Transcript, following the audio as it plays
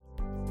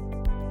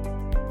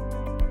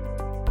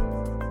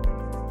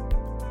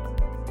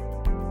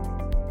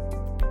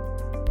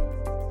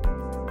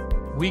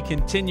We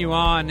continue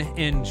on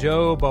in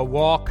Job, a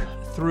walk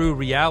through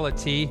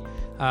reality.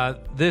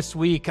 This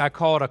week I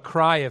call it a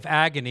cry of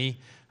agony.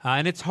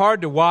 And it's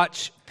hard to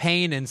watch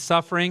pain and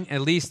suffering,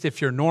 at least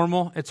if you're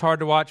normal. It's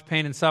hard to watch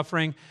pain and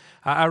suffering.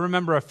 I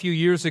remember a few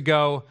years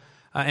ago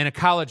in a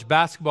college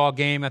basketball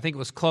game, I think it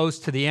was close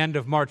to the end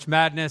of March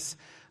Madness.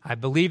 I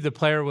believe the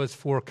player was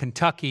for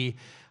Kentucky.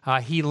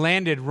 He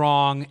landed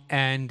wrong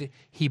and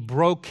he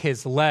broke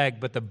his leg,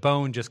 but the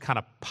bone just kind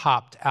of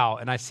popped out.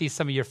 And I see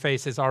some of your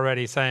faces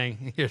already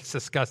saying, it's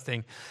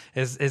disgusting.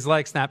 His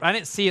leg snapped. I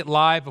didn't see it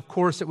live. Of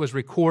course, it was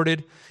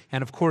recorded.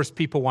 And of course,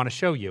 people want to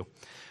show you.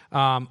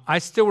 I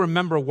still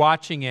remember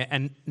watching it,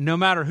 and no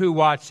matter who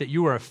watched it,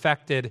 you were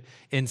affected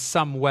in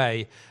some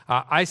way.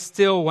 I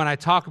still, when I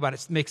talk about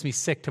it, it makes me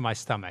sick to my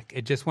stomach.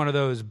 It's just one of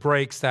those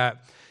breaks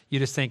that you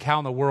just think, how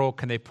in the world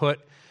can they put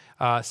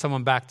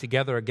someone back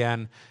together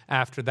again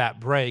after that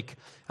break?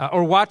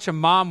 Or watch a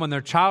mom when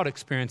their child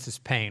experiences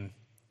pain,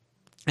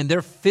 and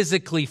they're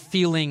physically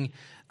feeling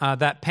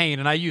that pain.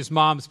 And I use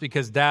moms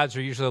because dads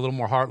are usually a little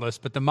more heartless,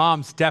 but the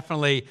moms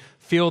definitely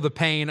feel the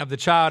pain of the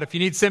child. If you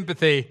need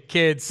sympathy,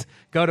 kids,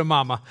 go to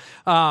mama.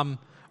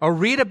 Or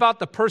read about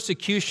the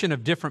persecution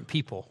of different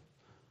people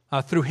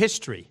through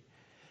history.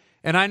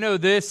 And I know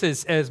this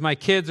as my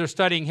kids are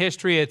studying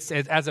history,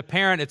 as a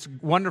parent, it's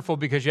wonderful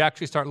because you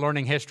actually start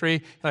learning history.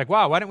 You're like,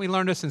 wow, why didn't we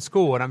learn this in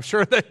school? And I'm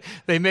sure that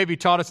they maybe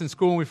taught us in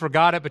school and we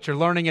forgot it, but you're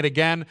learning it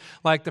again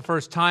like the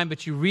first time.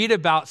 But you read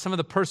about some of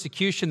the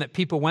persecution that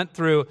people went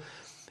through.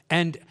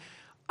 And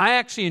I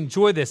actually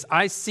enjoy this.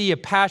 I see a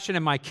passion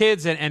in my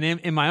kids and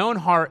in my own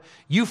heart.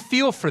 You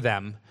feel for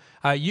them.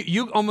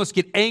 You almost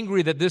get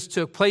angry that this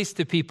took place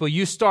to people.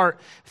 You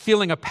start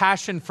feeling a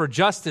passion for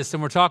justice,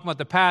 and we're talking about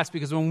the past,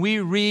 because when we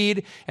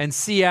read and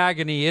see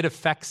agony, it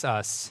affects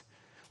us.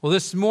 Well,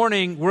 this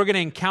morning, we're going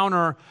to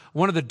encounter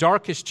one of the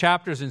darkest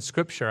chapters in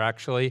Scripture,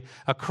 actually,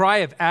 a cry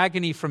of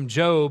agony from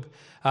Job,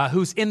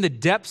 who's in the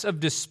depths of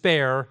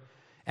despair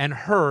and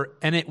hurt,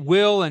 and it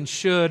will and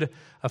should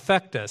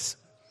affect us.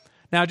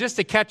 Now, just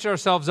to catch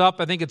ourselves up,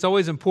 I think it's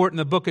always important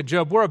in the book of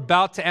Job. We're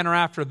about to enter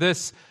after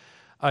this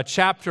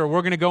chapter.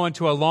 We're going to go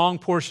into a long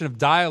portion of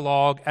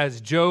dialogue as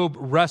Job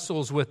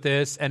wrestles with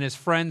this, and his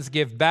friends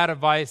give bad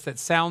advice that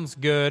sounds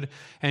good,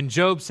 and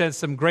Job says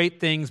some great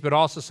things, but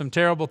also some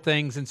terrible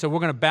things, and so we're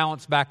going to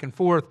balance back and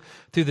forth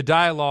through the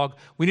dialogue.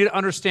 We need to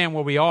understand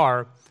where we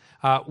are.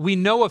 We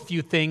know a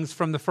few things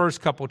from the first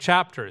couple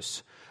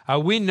chapters.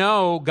 We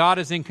know God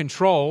is in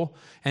control,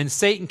 and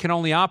Satan can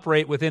only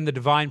operate within the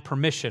divine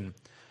permission.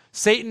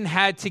 Satan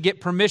had to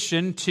get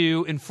permission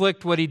to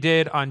inflict what he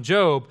did on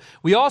Job.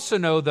 We also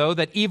know, though,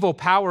 that evil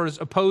powers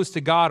opposed to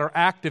God are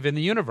active in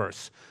the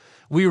universe.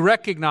 We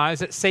recognize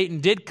that Satan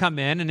did come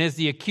in and is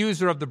the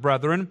accuser of the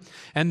brethren,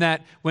 and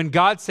that when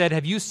God said,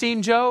 "Have you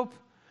seen Job?"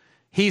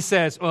 he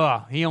says,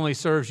 he only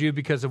serves you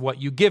because of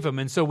what you give him.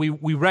 And so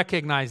we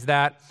recognize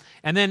that.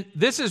 And then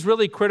this is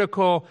really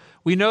critical.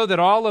 We know that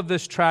all of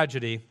this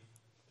tragedy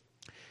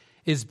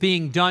is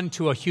being done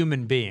to a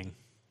human being.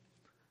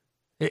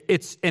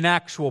 It's an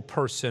actual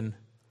person.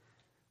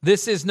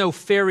 This is no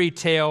fairy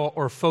tale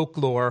or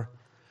folklore.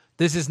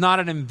 This is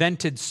not an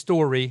invented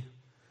story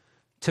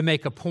to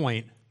make a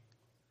point.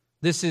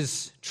 This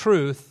is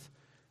truth.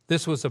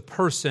 This was a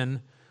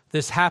person.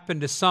 This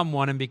happened to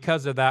someone, and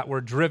because of that,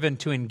 we're driven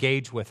to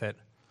engage with it.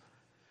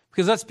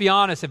 Because let's be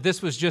honest, if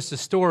this was just a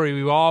story,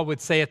 we all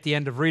would say at the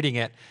end of reading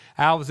it,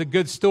 it was a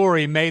good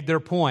story, made their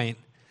point.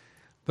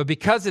 But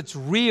because it's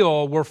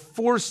real, we're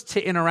forced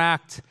to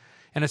interact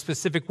in a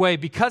specific way,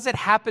 because it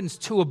happens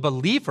to a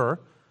believer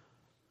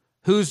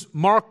who's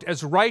marked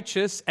as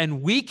righteous,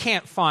 and we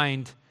can't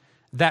find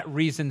that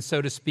reason,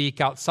 so to speak,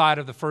 outside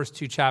of the first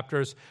two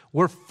chapters.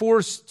 We're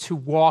forced to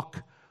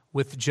walk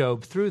with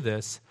Job through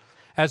this.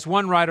 As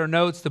one writer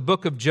notes, the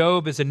book of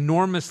Job is an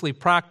enormously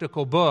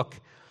practical book.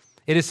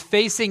 It is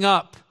facing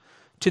up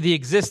to the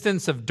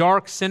existence of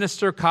dark,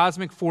 sinister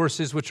cosmic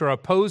forces which are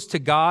opposed to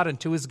God and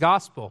to his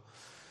gospel.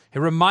 It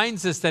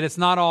reminds us that it's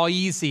not all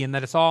easy and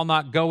that it's all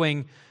not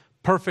going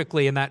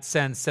perfectly in that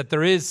sense, that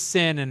there is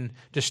sin and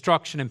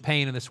destruction and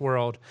pain in this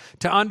world.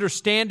 To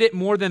understand it,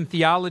 more than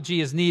theology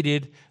is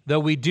needed,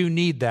 though we do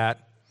need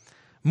that.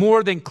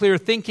 More than clear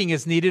thinking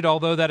is needed,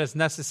 although that is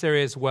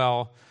necessary as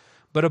well.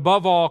 But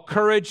above all,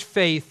 courage,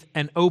 faith,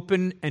 and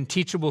open and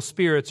teachable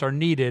spirits are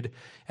needed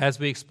as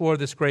we explore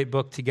this great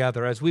book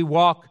together. As we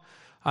walk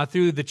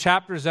through the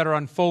chapters that are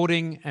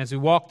unfolding, as we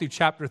walk through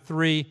chapter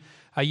 3,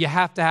 you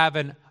have to have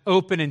an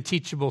open and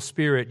teachable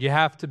spirit. You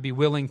have to be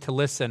willing to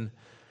listen.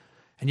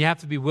 And you have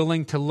to be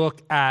willing to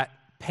look at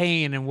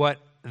pain and what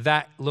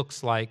that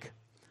looks like.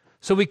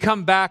 So we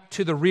come back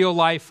to the real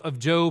life of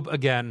Job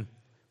again.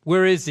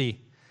 Where is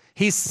he?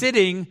 He's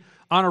sitting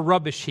on a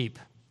rubbish heap.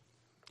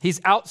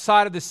 He's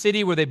outside of the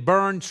city where they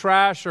burn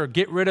trash or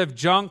get rid of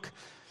junk,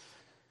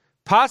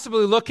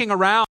 possibly looking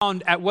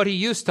around at what he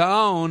used to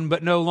own,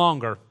 but no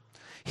longer.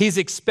 He's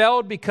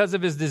expelled because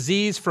of his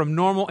disease from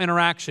normal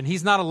interaction.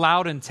 He's not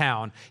allowed in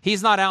town.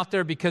 He's not out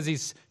there because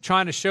he's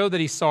trying to show that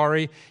he's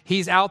sorry.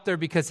 He's out there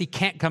because he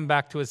can't come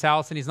back to his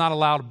house, and he's not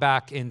allowed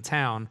back in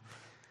town.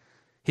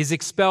 He's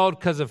expelled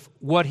because of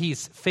what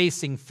he's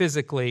facing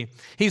physically.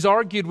 He's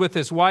argued with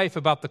his wife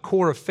about the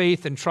core of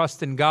faith and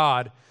trust in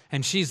God,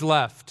 and she's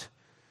left.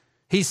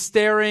 He's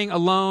staring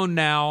alone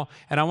now,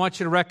 and I want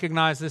you to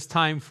recognize this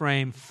time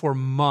frame, for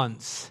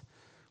months,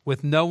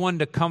 with no one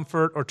to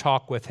comfort or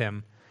talk with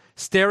him.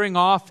 Staring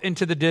off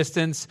into the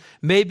distance,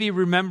 maybe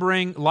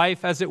remembering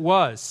life as it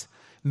was,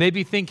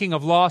 maybe thinking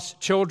of lost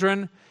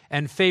children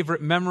and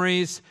favorite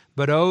memories,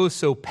 but oh,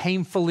 so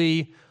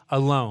painfully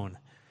alone.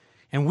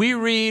 And we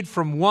read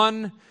from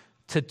 1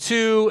 to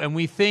 2, and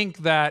we think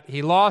that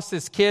he lost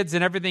his kids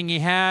and everything he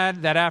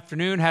had that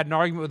afternoon, had an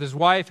argument with his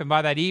wife, and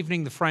by that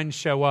evening, the friends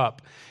show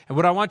up. And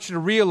what I want you to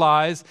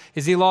realize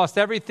is he lost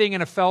everything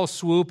in a fell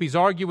swoop. He's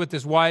argued with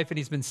his wife, and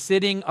he's been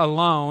sitting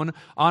alone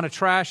on a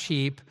trash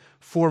heap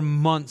for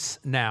months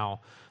now.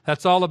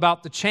 That's all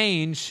about the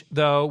change,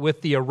 though,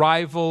 with the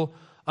arrival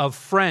of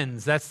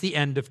friends. That's the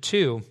end of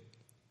 2.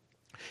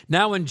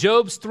 Now when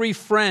Job's 3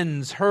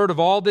 friends heard of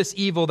all this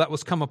evil that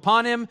was come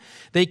upon him,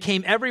 they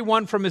came every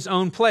one from his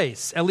own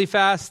place.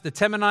 Eliphaz the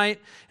Temanite,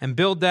 and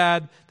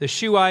Bildad the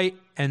Shuhite,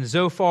 and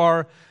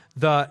Zophar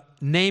the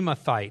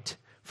Naamathite.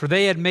 For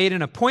they had made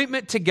an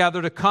appointment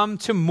together to come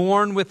to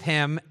mourn with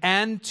him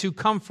and to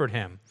comfort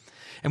him.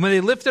 And when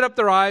they lifted up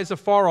their eyes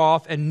afar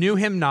off and knew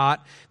him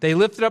not, they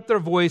lifted up their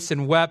voice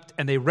and wept,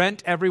 and they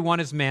rent every one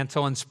his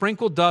mantle and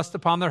sprinkled dust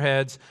upon their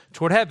heads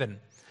toward heaven.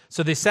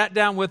 So they sat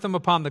down with him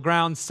upon the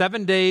ground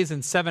 7 days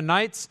and 7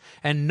 nights,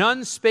 and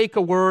none spake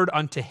a word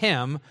unto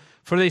him,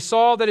 for they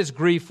saw that his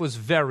grief was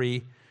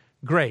very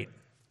great.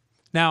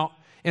 Now,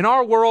 in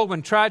our world,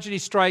 when tragedy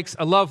strikes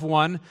a loved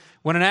one,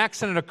 when an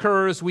accident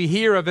occurs, we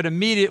hear of it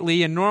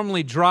immediately and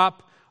normally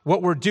drop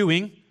what we're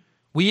doing.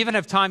 We even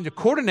have time to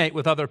coordinate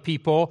with other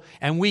people,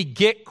 and we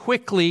get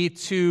quickly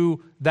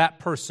to that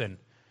person.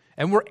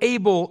 And we're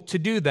able to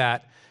do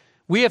that.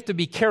 We have to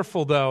be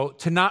careful, though,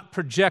 to not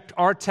project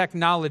our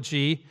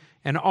technology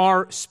and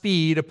our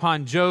speed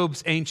upon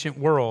Job's ancient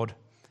world.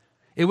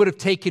 It would have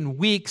taken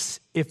weeks,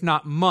 if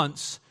not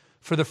months,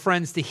 for the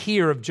friends to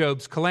hear of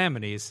Job's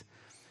calamities.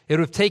 It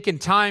would have taken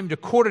time to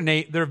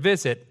coordinate their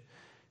visit.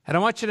 And I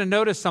want you to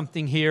notice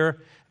something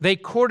here. They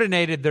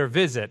coordinated their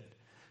visit.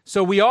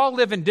 So we all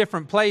live in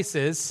different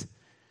places.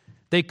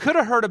 They could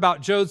have heard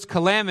about Job's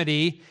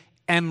calamity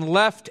and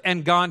left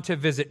and gone to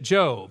visit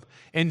Job.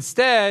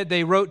 Instead,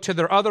 they wrote to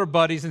their other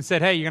buddies and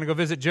said, hey, you're going to go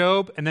visit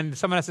Job? And then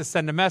someone has to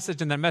send a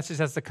message, and that message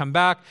has to come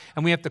back,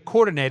 and we have to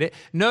coordinate it.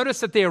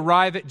 Notice that they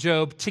arrive at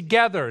Job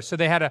together. So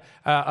they had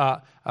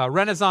a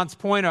Renaissance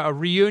point, a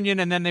reunion,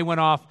 and then they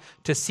went off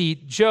to see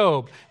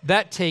Job.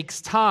 That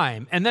takes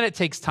time, and then it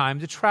takes time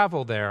to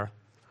travel there.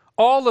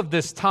 All of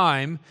this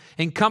time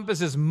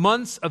encompasses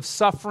months of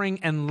suffering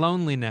and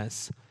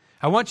loneliness.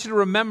 I want you to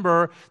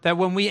remember that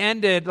when we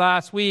ended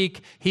last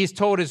week, he's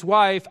told his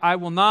wife, I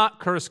will not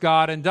curse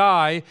God and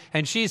die.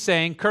 And she's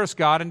saying, curse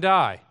God and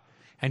die.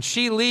 And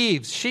she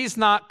leaves. She's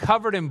not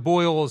covered in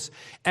boils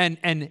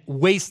and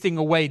wasting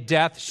away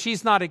death.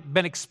 She's not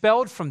been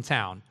expelled from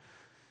town.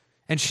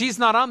 And she's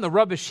not on the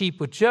rubbish heap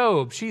with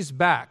Job. She's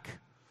back.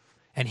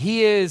 And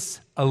he is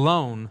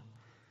alone.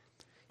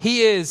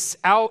 He is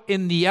out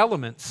in the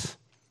elements,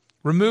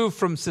 removed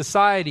from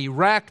society,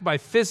 racked by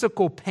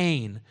physical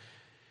pain.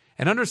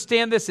 And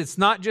understand this, it's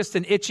not just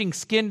an itching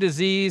skin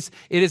disease,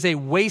 it is a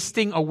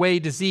wasting away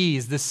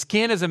disease. The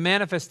skin is a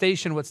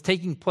manifestation of what's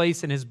taking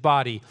place in his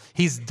body.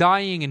 He's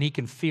dying and he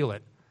can feel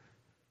it.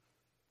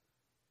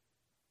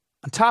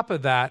 On top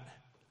of that,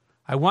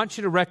 I want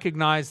you to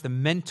recognize the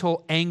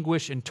mental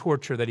anguish and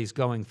torture that he's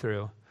going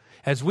through.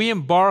 As we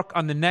embark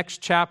on the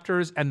next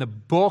chapters and the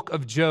book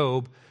of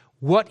Job,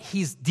 what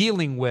he's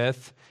dealing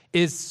with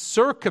is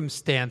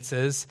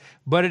circumstances,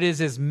 but it is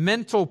his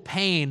mental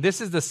pain. This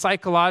is the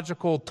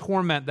psychological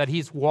torment that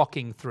he's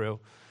walking through,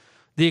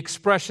 the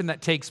expression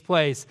that takes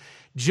place.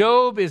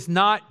 Job is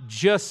not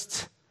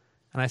just,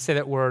 and I say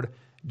that word,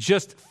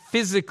 just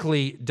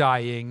physically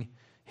dying.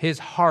 His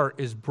heart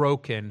is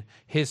broken.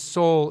 His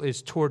soul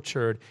is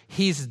tortured.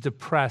 He's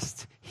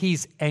depressed.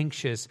 He's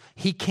anxious.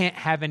 He can't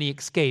have any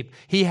escape.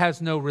 He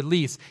has no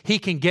release. He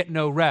can get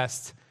no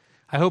rest.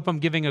 I hope I'm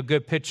giving a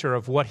good picture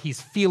of what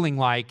he's feeling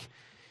like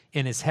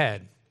in his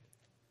head.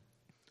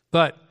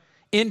 But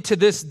into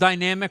this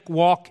dynamic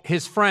walk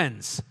his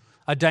friends,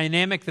 a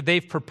dynamic that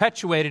they've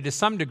perpetuated to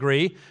some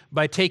degree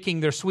by taking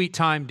their sweet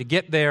time to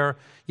get there,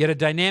 yet a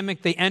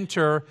dynamic they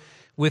enter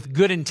with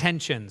good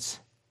intentions.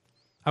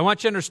 I want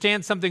you to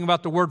understand something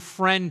about the word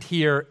friend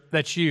here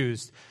that's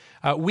used.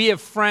 We have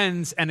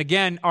friends, and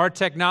again, our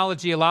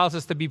technology allows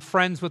us to be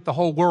friends with the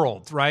whole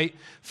world, right?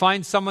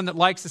 Find someone that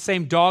likes the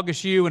same dog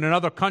as you in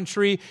another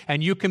country,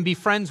 and you can be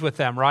friends with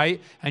them,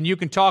 right? And you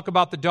can talk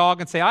about the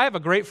dog and say, I have a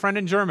great friend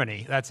in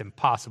Germany. That's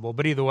impossible,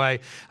 but either way,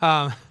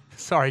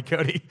 sorry,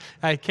 Cody.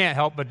 I can't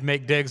help but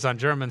make digs on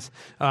Germans.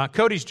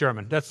 Cody's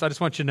German. I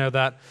just want you to know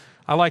that.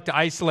 I like to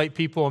isolate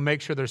people and make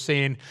sure they're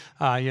seen,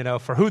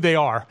 for who they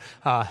are,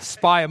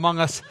 spy among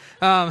us.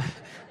 But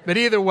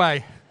either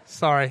way,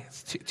 sorry,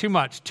 it's too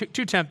much,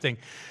 too tempting.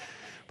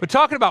 But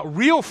talking about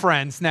real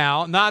friends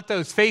now, not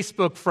those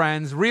Facebook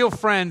friends, real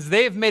friends,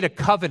 they've made a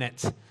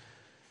covenant.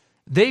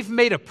 they've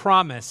made a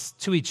promise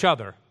to each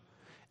other.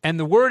 And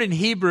the word in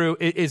Hebrew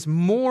is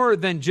more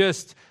than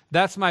just,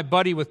 that's my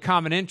buddy with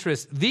common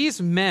interests.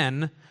 These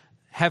men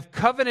have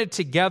covenanted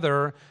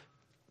together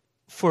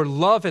for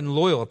love and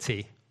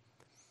loyalty.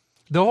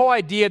 The whole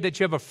idea that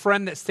you have a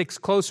friend that sticks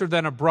closer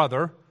than a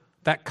brother,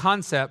 that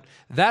concept,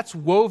 that's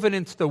woven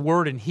into the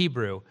word in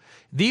Hebrew.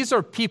 These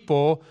are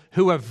people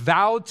who have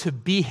vowed to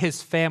be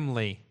his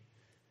family,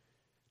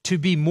 to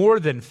be more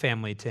than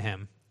family to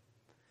him.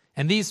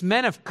 And these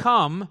men have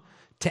come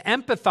to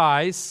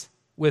empathize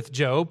with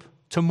Job,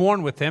 to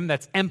mourn with him,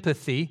 that's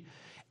empathy,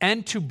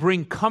 and to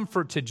bring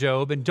comfort to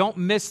Job. And don't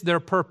miss their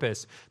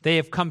purpose. They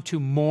have come to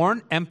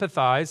mourn,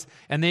 empathize,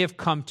 and they have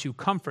come to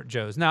comfort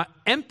Job. Now,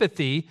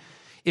 empathy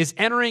is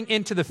entering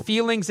into the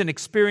feelings and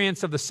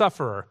experience of the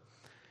sufferer.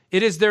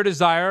 It is their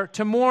desire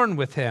to mourn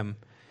with him.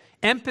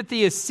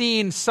 Empathy is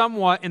seen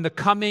somewhat in the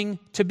coming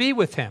to be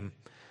with him,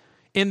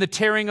 in the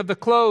tearing of the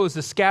clothes,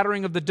 the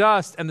scattering of the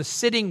dust, and the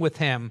sitting with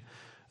him,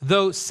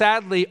 though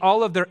sadly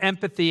all of their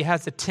empathy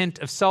has a tint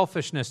of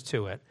selfishness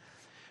to it.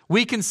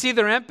 We can see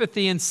their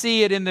empathy and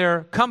see it in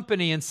their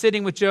company and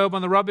sitting with Job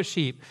on the rubbish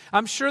heap.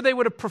 I'm sure they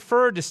would have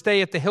preferred to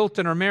stay at the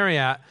Hilton or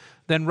Marriott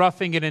than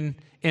roughing it in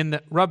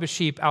the rubbish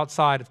heap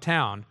outside of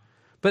town.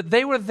 But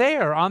they were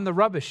there on the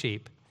rubbish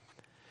heap.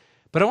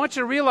 But I want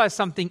you to realize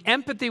something.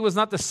 Empathy was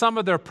not the sum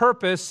of their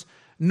purpose,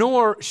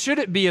 nor should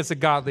it be as a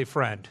godly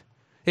friend.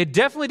 It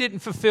definitely didn't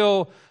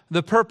fulfill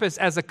the purpose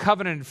as a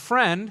covenanted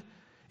friend.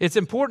 It's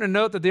important to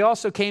note that they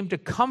also came to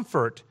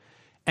comfort,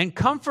 and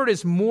comfort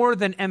is more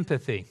than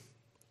empathy.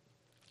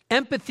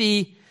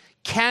 Empathy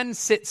can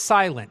sit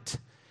silent.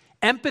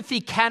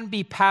 Empathy can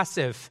be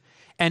passive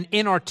and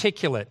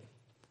inarticulate,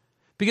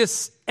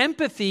 because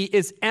empathy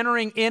is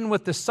entering in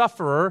with the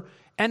sufferer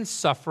and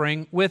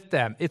suffering with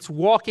them. It's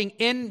walking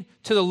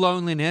into the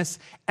loneliness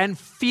and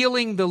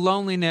feeling the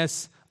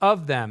loneliness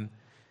of them.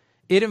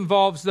 It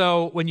involves,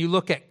 though, when you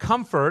look at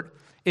comfort,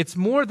 it's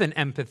more than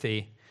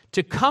empathy.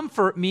 To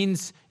comfort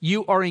means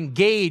you are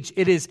engaged.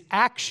 It is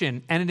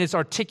action and it is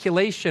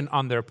articulation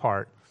on their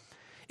part.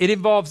 It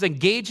involves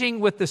engaging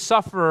with the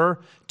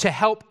sufferer to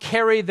help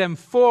carry them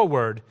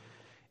forward.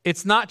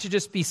 It's not to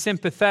just be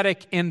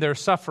sympathetic in their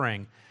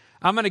suffering.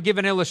 I'm going to give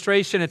an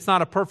illustration. It's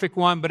not a perfect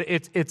one, but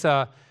it's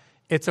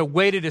a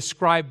way to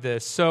describe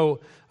this. So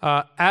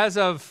as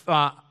of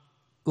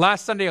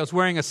last Sunday, I was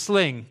wearing a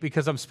sling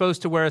because I'm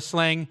supposed to wear a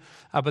sling,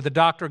 but the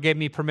doctor gave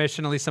me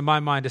permission, at least in my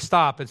mind, to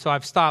stop. And so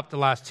I've stopped the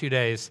last 2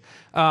 days.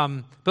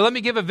 But let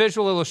me give a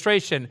visual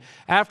illustration.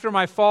 After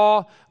my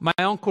fall, my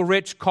Uncle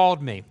Rich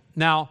called me.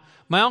 Now,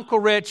 my Uncle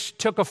Rich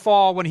took a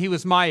fall when he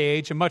was my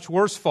age, a much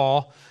worse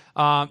fall,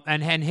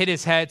 and hit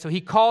his head. So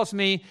he calls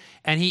me,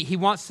 and he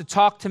wants to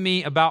talk to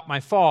me about my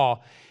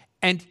fall.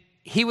 And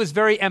he was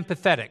very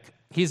empathetic.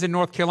 He's in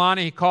North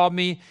Carolina. He called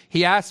me.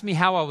 He asked me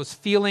how I was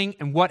feeling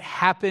and what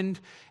happened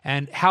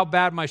and how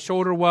bad my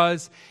shoulder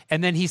was.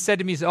 And then he said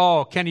to me,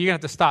 "Oh, Kenny, you're going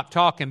to have to stop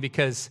talking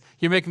because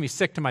you're making me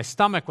sick to my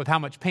stomach with how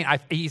much pain. I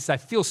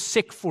feel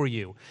sick for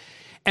you."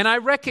 And I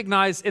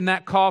recognized in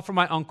that call from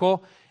my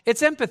uncle,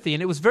 it's empathy,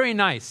 and it was very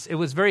nice. It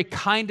was very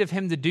kind of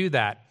him to do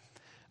that.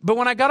 But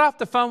when I got off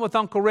the phone with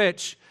Uncle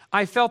Rich,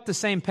 I felt the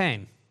same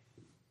pain.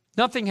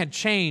 Nothing had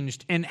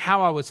changed in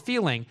how I was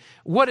feeling.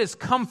 What is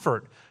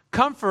comfort?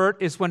 Comfort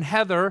is when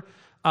Heather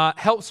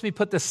helps me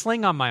put the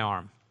sling on my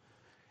arm.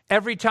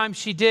 Every time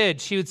she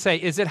did, she would say,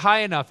 "Is it high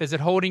enough? Is it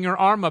holding your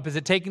arm up? Is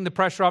it taking the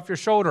pressure off your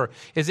shoulder?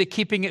 Is it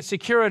keeping it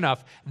secure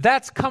enough?"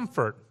 That's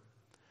comfort.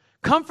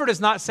 Comfort is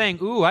not saying,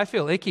 "Ooh, I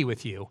feel icky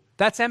with you."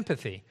 That's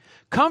empathy.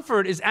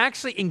 Comfort is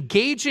actually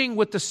engaging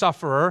with the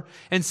sufferer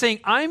and saying,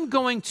 "I'm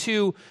going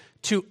to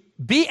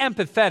be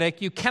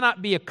empathetic." You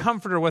cannot be a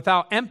comforter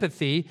without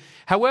empathy.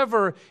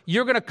 However,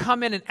 you're going to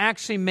come in and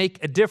actually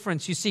make a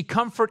difference. You see,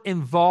 comfort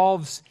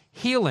involves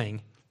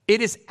healing.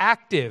 It is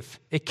active.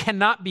 It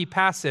cannot be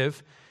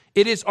passive.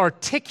 It is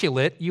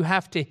articulate. You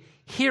have to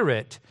hear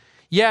it.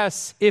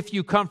 Yes, if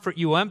you comfort,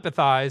 you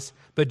empathize,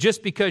 but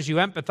just because you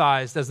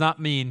empathize does not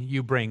mean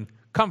you bring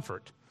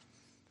comfort.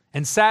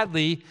 And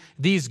sadly,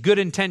 these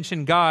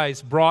good-intentioned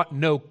guys brought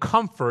no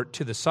comfort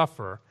to the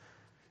sufferer.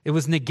 It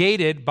was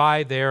negated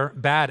by their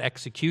bad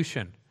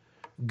execution.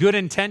 Good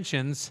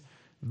intentions,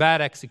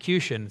 bad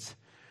executions.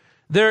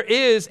 There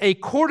is a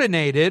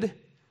coordinated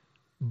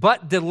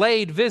but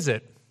delayed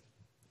visit.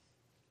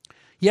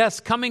 Yes,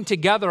 coming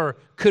together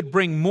could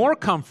bring more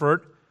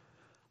comfort,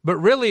 but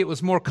really it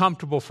was more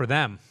comfortable for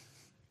them.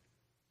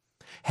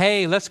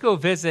 Hey, let's go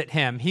visit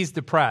him. He's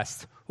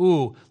depressed.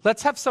 Ooh,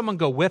 let's have someone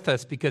go with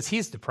us because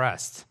he's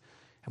depressed.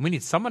 And we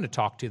need someone to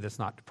talk to that's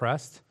not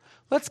depressed.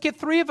 Let's get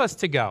 3 of us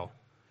to go.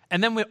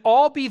 And then we'll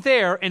all be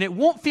there, and it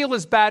won't feel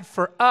as bad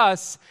for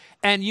us.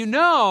 And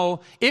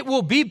it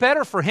will be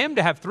better for him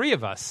to have 3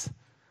 of us.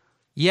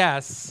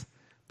 Yes,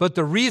 but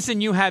the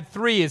reason you had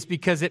 3 is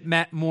because it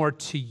meant more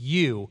to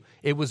you.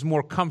 It was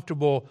more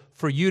comfortable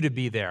for you to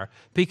be there.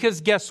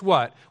 Because guess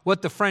what?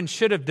 What the friend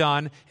should have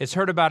done is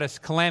heard about his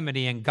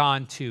calamity and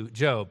gone to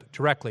Job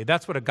directly.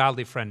 That's what a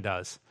godly friend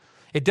does.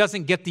 It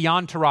doesn't get the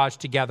entourage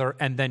together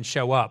and then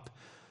show up.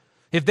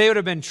 If they would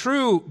have been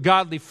true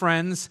godly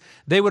friends,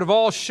 they would have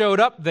all showed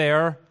up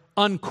there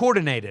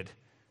uncoordinated.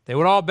 They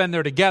would all have been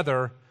there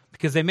together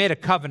because they made a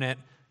covenant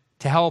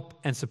to help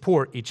and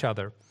support each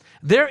other.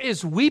 There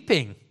is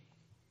weeping,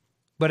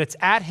 but it's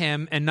at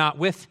him and not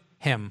with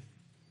him.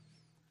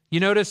 You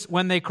notice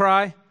when they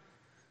cry?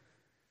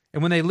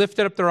 And when they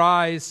lifted up their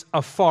eyes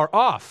afar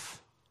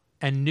off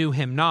and knew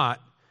him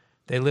not,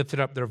 they lifted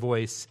up their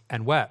voice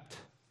and wept.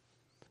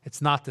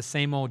 It's not the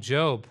same old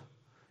Job.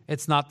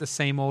 It's not the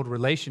same old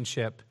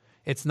relationship.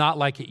 It's not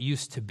like it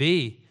used to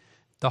be.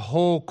 The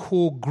whole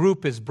cool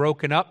group is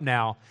broken up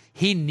now.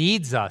 He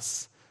needs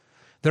us.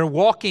 They're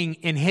walking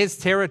in his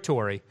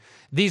territory.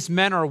 These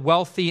men are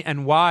wealthy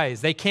and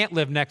wise. They can't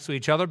live next to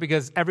each other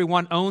because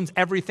everyone owns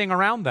everything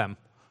around them.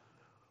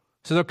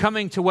 So they're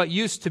coming to what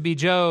used to be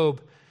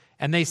Job,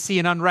 and they see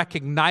an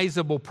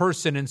unrecognizable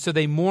person, and so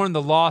they mourn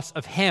the loss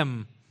of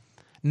him,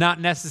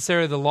 not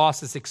necessarily the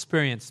losses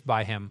experienced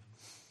by him.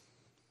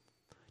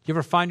 You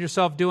ever find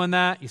yourself doing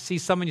that? You see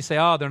someone, you say,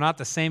 oh, they're not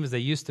the same as they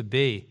used to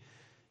be.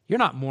 You're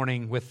not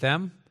mourning with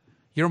them.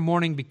 You're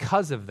mourning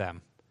because of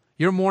them.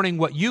 You're mourning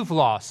what you've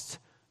lost,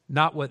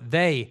 not what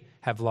they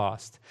have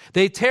lost.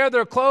 They tear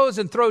their clothes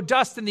and throw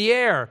dust in the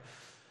air.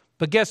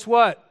 But guess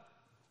what?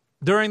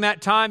 During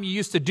that time, you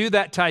used to do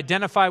that to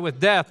identify with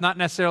death, not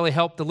necessarily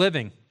help the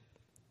living.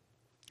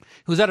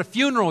 It was at a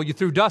funeral, you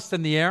threw dust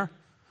in the air.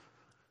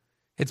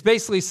 It's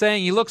basically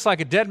saying, he looks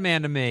like a dead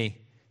man to me.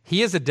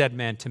 He is a dead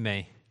man to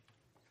me.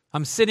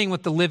 I'm sitting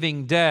with the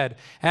living dead.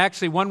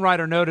 Actually, one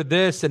writer noted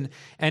this, and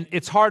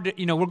it's hard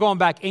to, we're going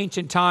back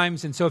ancient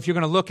times, and so if you're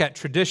going to look at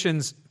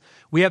traditions,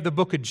 we have the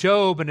book of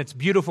Job, and it's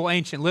beautiful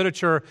ancient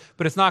literature,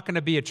 but it's not going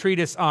to be a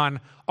treatise on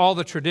all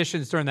the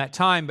traditions during that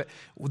time. But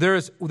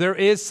there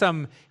is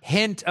some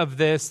hint of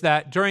this,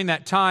 that during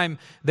that time,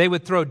 they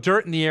would throw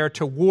dirt in the air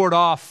to ward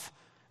off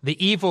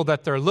the evil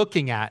that they're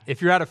looking at.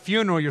 If you're at a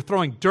funeral, you're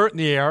throwing dirt in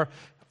the air,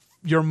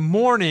 you're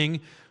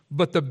mourning,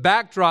 but the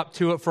backdrop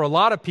to it for a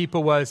lot of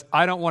people was,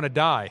 I don't want to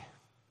die.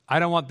 I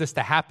don't want this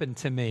to happen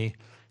to me.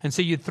 And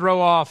so you'd throw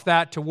off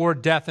that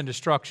toward death and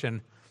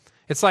destruction.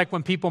 It's like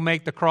when people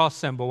make the cross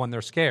symbol when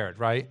they're scared,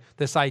 right?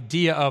 This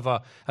idea of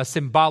a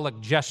symbolic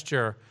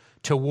gesture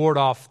to ward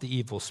off the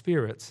evil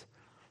spirits.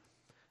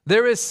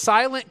 There is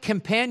silent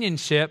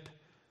companionship,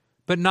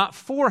 but not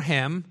for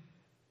him,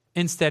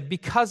 instead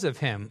because of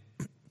him.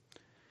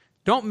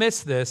 Don't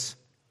miss this.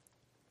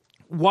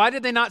 Why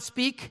did they not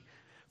speak?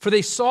 For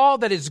they saw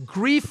that his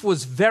grief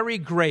was very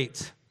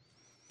great.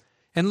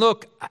 And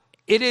look,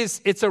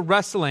 it's a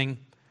wrestling,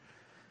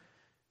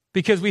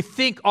 because we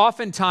think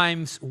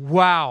oftentimes,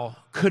 wow,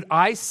 could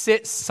I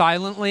sit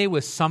silently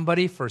with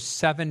somebody for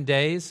 7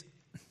 days?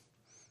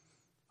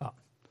 Well,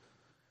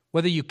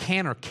 whether you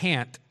can or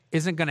can't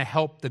isn't going to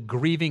help the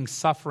grieving,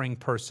 suffering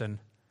person,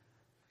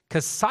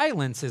 because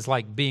silence is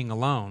like being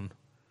alone.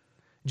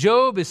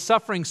 Job is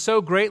suffering so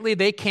greatly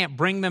they can't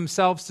bring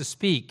themselves to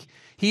speak.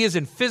 He is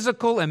in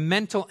physical and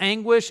mental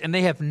anguish, and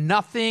they have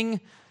nothing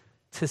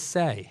to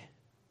say.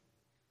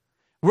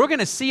 We're going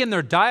to see in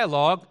their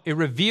dialogue, it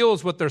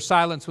reveals what their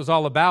silence was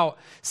all about.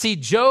 See,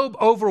 Job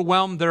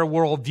overwhelmed their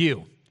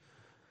worldview.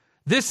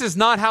 This is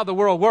not how the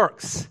world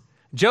works.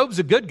 Job's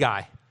a good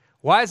guy.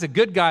 Why is a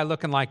good guy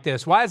looking like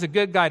this? Why is a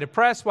good guy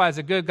depressed? Why is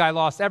a good guy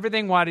lost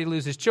everything? Why did he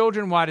lose his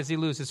children? Why does he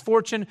lose his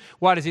fortune?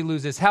 Why does he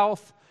lose his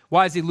health?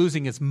 Why is he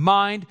losing his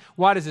mind?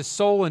 Why does his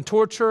soul in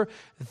torture?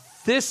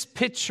 This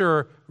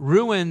picture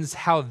ruins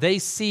how they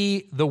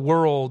see the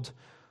world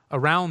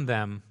around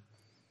them.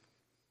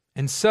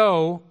 And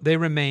so they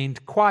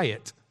remained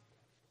quiet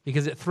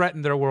because it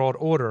threatened their world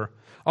order.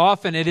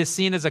 Often it is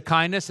seen as a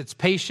kindness, it's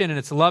patient and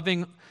it's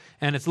loving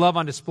and it's love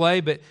on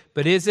display, but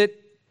is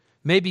it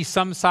maybe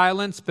some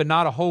silence but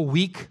not a whole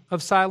week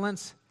of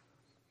silence?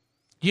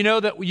 You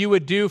know that you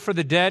would do for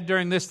the dead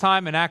during this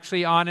time and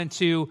actually on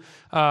into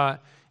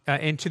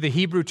the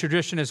Hebrew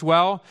tradition as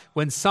well.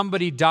 When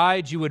somebody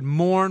died, you would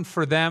mourn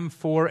for them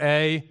for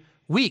a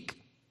week.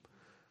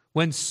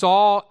 When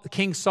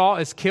King Saul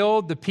is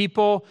killed, the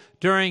people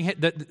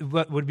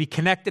that would be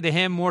connected to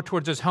him more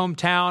towards his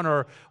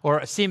hometown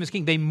or see him as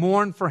king, they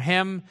mourn for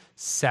him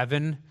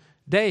 7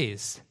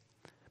 days.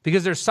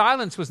 Because their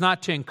silence was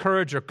not to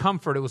encourage or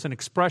comfort, it was an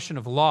expression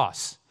of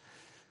loss.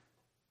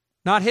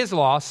 Not his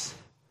loss,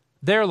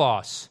 their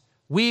loss.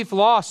 We've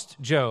lost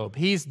Job.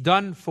 He's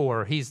done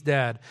for. He's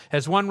dead.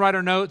 As one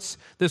writer notes,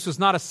 this was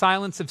not a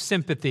silence of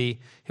sympathy.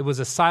 It was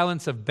a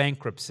silence of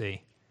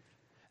bankruptcy.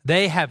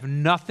 They have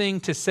nothing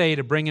to say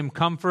to bring him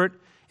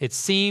comfort. It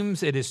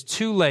seems it is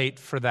too late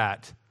for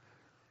that.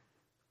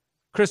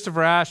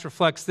 Christopher Ash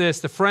reflects this: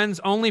 the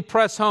friends only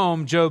press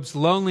home Job's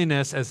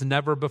loneliness as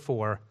never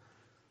before.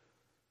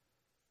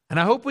 And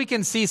I hope we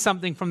can see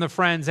something from the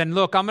friends. And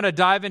look, I'm going to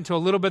dive into a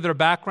little bit of their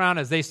background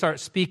as they start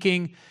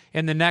speaking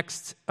in the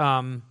next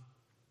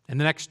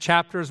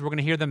chapters. We're going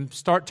to hear them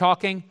start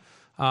talking.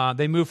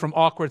 They move from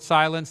awkward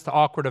silence to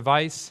awkward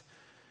advice.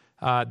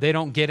 They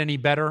don't get any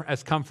better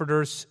as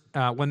comforters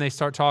when they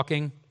start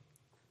talking.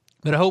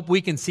 But I hope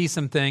we can see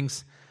some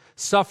things.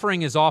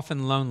 Suffering is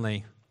often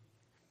lonely,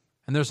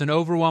 and there's an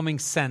overwhelming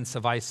sense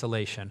of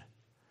isolation.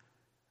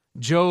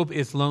 Job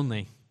is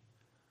lonely.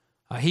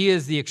 He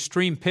is the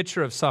extreme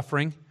picture of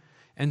suffering.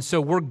 And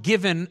so we're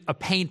given a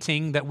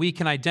painting that we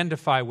can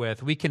identify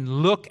with. We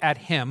can look at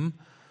him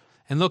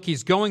and look,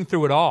 he's going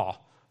through it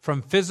all.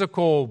 From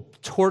physical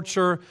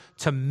torture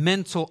to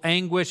mental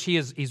anguish.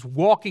 He's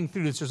walking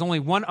through this. There's only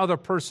one other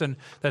person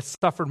that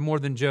suffered more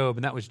than Job,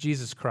 and that was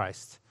Jesus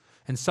Christ,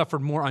 and suffered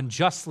more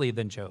unjustly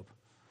than Job.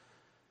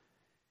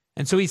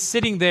 And so he's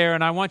sitting there,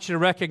 and I want you to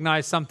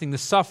recognize something. The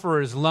sufferer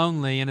is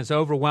lonely and is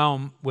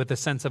overwhelmed with a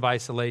sense of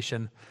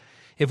isolation.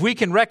 If we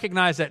can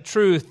recognize that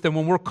truth, then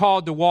when we're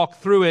called to walk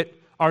through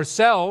it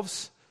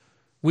ourselves,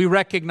 we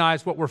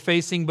recognize what we're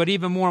facing. But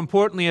even more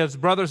importantly, as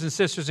brothers and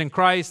sisters in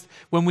Christ,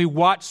 when we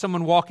watch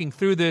someone walking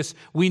through this,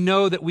 we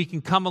know that we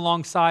can come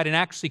alongside and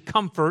actually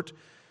comfort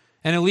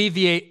and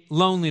alleviate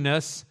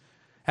loneliness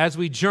as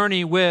we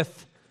journey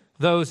with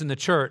those in the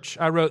church.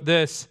 I wrote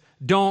this: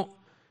 don't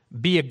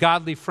be a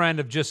godly friend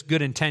of just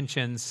good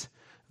intentions.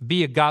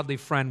 Be a godly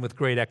friend with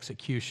great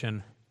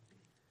execution.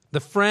 The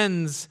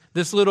friends,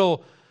 this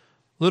little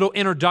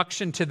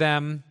introduction to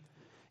them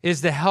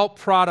is to help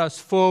prod us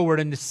forward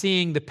into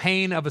seeing the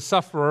pain of a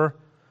sufferer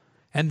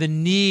and the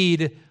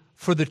need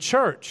for the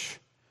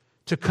church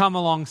to come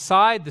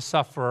alongside the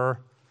sufferer,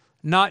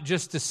 not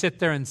just to sit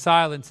there in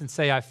silence and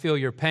say, I feel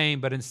your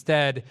pain, but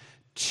instead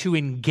to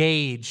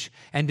engage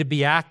and to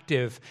be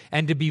active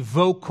and to be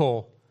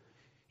vocal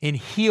in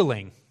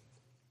healing.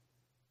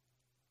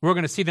 We're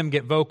going to see them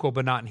get vocal,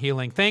 but not in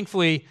healing.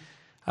 Thankfully,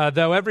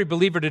 though, every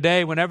believer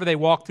today, whenever they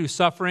walk through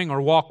suffering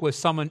or walk with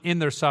someone in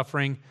their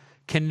suffering,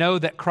 can know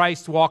that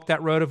Christ walked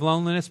that road of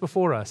loneliness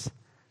before us.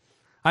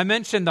 I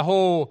mentioned the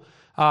whole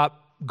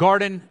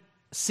garden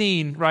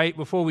scene, right,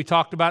 before we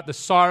talked about the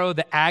sorrow,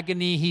 the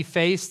agony he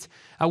faced.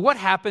 What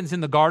happens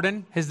in the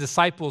garden? His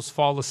disciples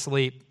fall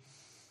asleep.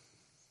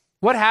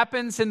 What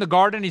happens in the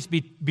garden? He's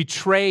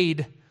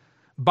betrayed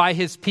by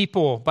his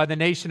people, by the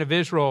nation of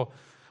Israel.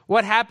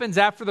 What happens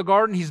after the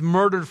garden? He's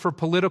murdered for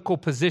political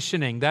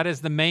positioning. That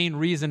is the main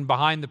reason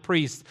behind the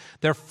priests.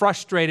 They're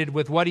frustrated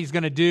with what he's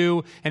going to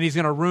do, and he's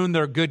going to ruin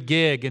their good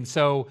gig. And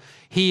so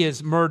he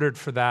is murdered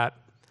for that.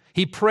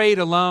 He prayed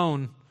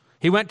alone.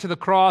 He went to the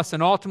cross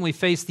and ultimately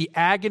faced the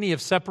agony of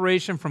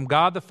separation from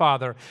God the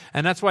Father.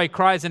 And that's why he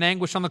cries in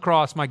anguish on the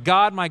cross, my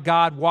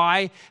God,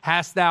 why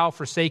hast thou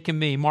forsaken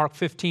me? Mark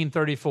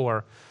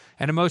 15:34.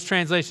 And in most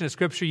translations of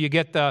Scripture, you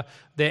get the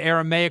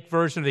Aramaic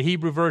version, the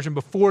Hebrew version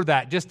before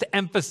that, just to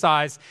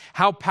emphasize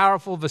how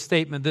powerful of a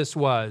statement this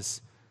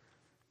was.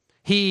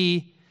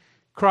 He,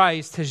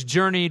 Christ, has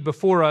journeyed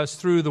before us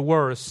through the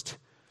worst.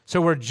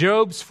 So where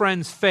Job's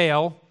friends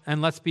fail,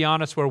 and let's be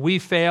honest, where we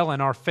fail and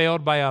are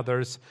failed by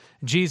others,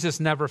 Jesus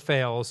never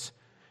fails.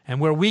 And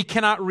where we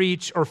cannot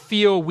reach or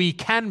feel we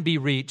can be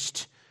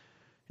reached,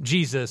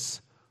 Jesus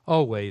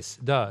always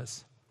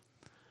does.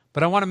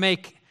 But I want to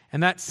make,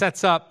 and that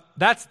sets up,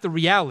 that's the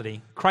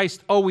reality.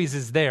 Christ always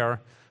is there,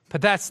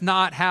 but that's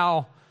not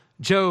how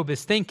Job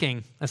is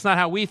thinking. That's not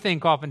how we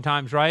think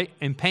oftentimes, right?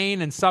 In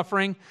pain and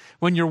suffering,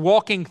 when you're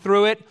walking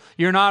through it,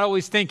 you're not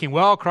always thinking,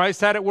 well,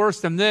 Christ had it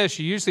worse than this.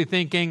 You're usually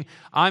thinking,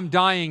 I'm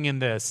dying in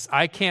this.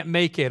 I can't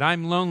make it.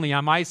 I'm lonely.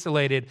 I'm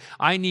isolated.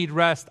 I need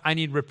rest. I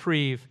need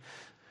reprieve.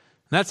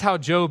 And that's how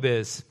Job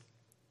is.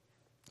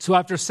 So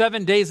after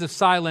 7 days of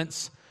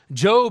silence,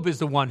 Job is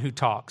the one who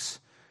talks.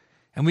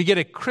 And we get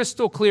a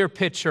crystal clear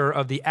picture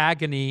of the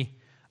agony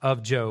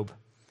of Job.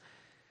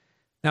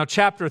 Now,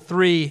 chapter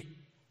 3,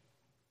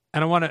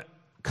 and I want to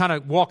kind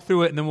of walk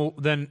through it, and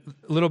then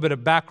a little bit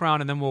of background,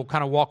 and then we'll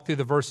kind of walk through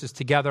the verses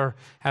together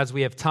as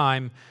we have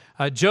time.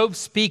 Job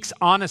speaks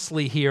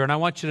honestly here, and I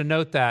want you to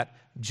note that.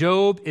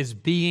 Job is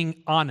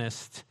being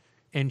honest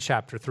in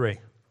chapter 3.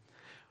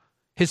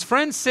 His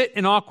friends sit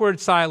in awkward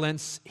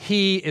silence.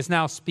 He is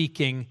now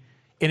speaking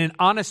in an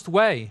honest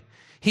way.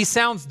 He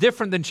sounds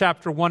different than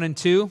chapter 1 and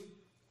 2.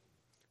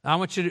 I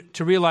want you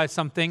to realize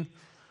something.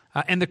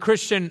 In the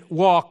Christian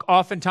walk,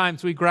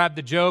 oftentimes we grab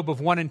the Job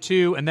of 1 and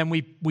 2, and then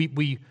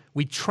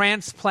we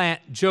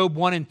transplant Job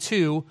 1 and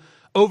 2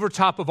 over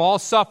top of all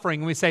suffering.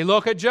 And we say,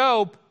 look at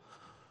Job.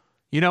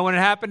 You know, when it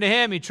happened to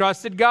him, he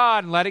trusted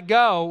God and let it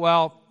go.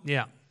 Well,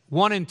 yeah,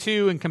 1 and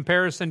 2 in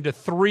comparison to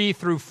 3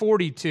 through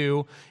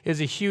 42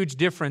 is a huge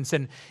difference.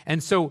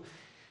 And so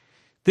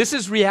this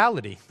is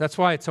reality. That's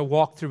why it's a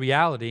walk through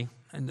reality.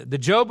 And the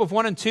Job of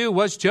 1 and 2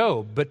 was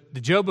Job, but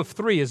the Job of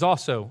 3 is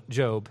also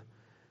Job.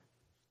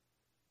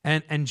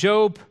 And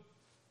Job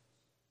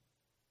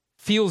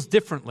feels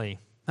differently.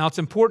 Now, it's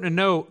important to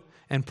note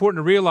and important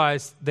to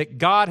realize that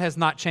God has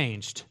not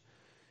changed.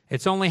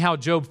 It's only how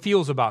Job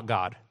feels about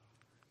God.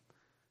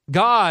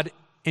 God,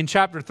 in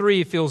chapter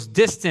 3, feels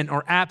distant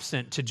or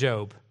absent to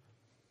Job.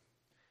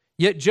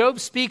 Yet Job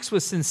speaks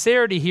with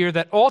sincerity here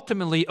that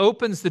ultimately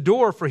opens the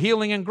door for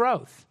healing and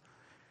growth.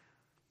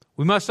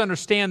 We must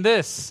understand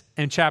this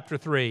in chapter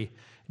 3.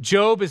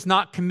 Job is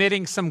not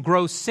committing some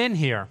gross sin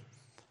here.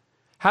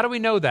 How do we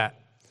know that?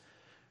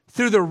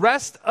 Through the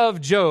rest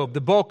of Job,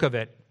 the bulk of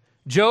it,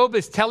 Job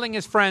is telling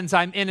his friends,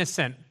 I'm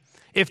innocent.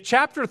 If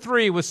chapter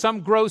 3 was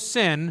some gross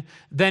sin,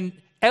 then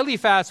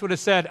Eliphaz would have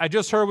said, I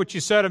just heard what you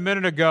said a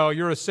minute ago.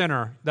 You're a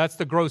sinner. That's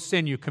the gross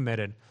sin you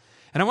committed.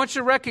 And I want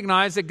you to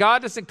recognize that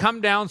God doesn't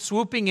come down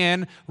swooping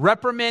in,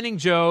 reprimanding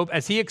Job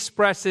as he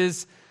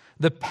expresses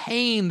the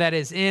pain that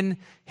is in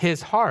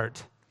his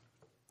heart.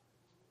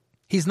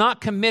 He's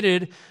not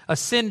committed a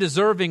sin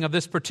deserving of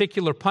this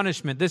particular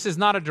punishment. This is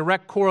not a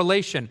direct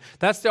correlation.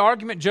 That's the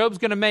argument Job's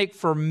going to make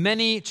for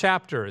many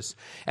chapters.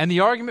 And the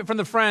argument from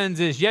the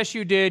friends is, yes,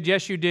 you did,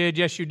 yes, you did,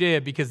 yes, you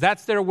did, because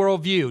that's their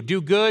worldview.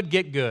 Do good,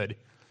 get good.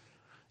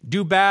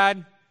 Do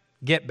bad,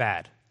 get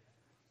bad.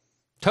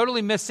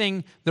 Totally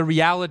missing the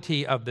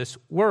reality of this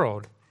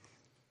world.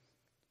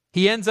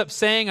 He ends up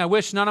saying, I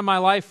wish none of my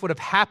life would have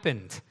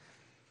happened.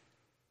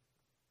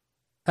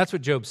 That's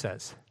what Job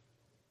says.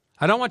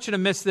 I don't want you to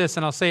miss this,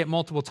 and I'll say it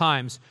multiple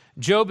times.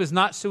 Job is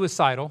not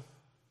suicidal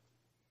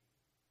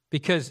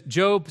because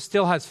Job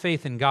still has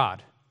faith in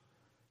God.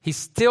 He's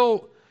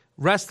still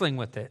wrestling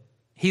with it.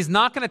 He's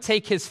not going to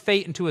take his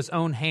fate into his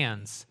own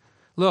hands.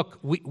 Look,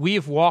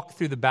 we've walked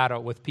through the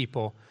battle with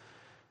people,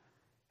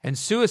 and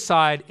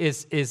suicide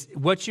is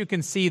what you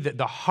can see, that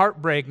the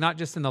heartbreak, not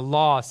just in the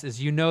loss,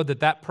 is you know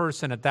that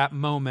person at that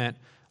moment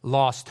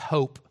lost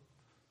hope.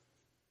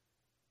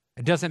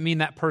 It doesn't mean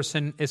that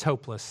person is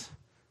hopeless.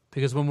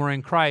 Because when we're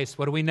in Christ,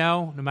 what do we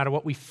know? No matter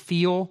what we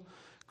feel,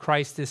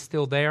 Christ is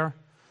still there.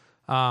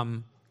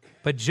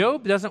 But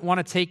Job doesn't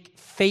want to take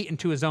fate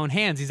into his own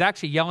hands. He's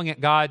actually yelling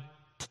at God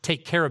to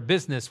take care of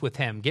business with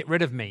him. Get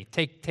rid of me.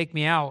 Take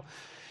me out.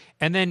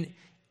 And then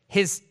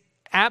his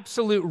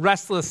absolute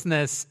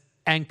restlessness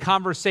and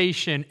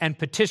conversation and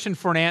petition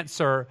for an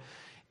answer,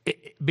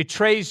 it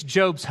betrays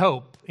Job's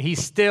hope. He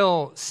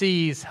still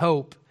sees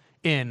hope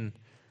in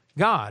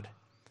God.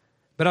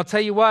 But I'll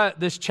tell you what,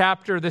 this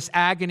chapter, this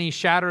agony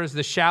shatters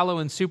the shallow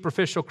and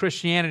superficial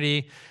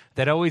Christianity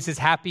that always is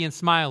happy and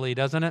smiley,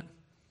 doesn't it?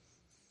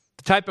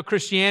 The type of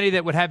Christianity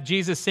that would have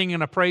Jesus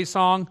singing a praise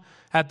song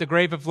at the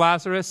grave of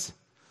Lazarus,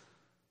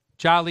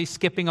 jolly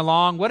skipping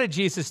along. What did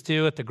Jesus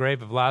do at the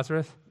grave of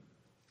Lazarus?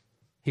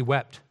 He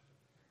wept.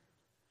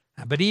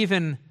 But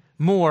even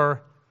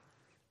more,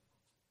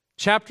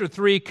 chapter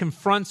 3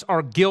 confronts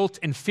our guilt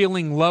and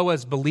feeling low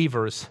as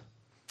believers.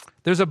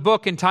 There's a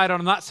book entitled,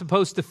 I'm Not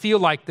Supposed to Feel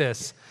Like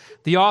This.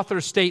 The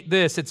authors state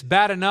this: it's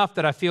bad enough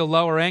that I feel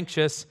low or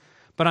anxious,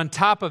 but on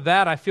top of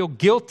that, I feel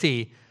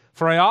guilty,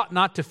 for I ought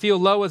not to feel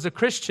low as a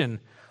Christian.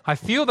 I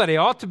feel that I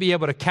ought to be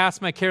able to cast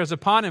my cares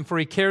upon him, for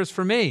he cares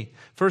for me.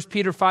 1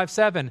 Peter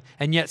 5:7,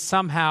 and yet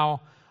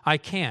somehow I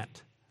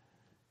can't.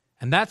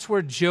 And that's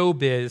where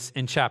Job is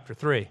in chapter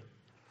 3.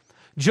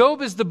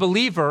 Job is the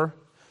believer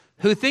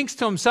who thinks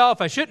to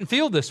himself, I shouldn't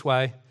feel this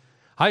way.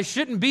 I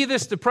shouldn't be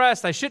this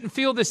depressed. I shouldn't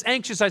feel this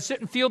anxious. I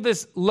shouldn't feel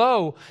this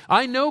low.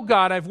 I know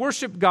God. I've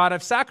worshiped God.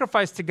 I've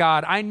sacrificed to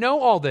God. I know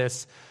all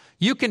this.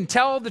 You can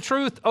tell the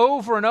truth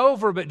over and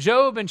over, but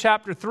Job in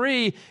chapter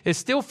 3 is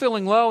still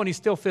feeling low and he's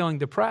still feeling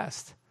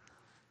depressed.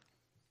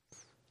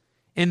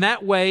 In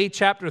that way,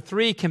 chapter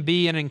 3 can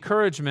be an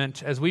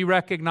encouragement as we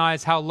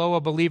recognize how low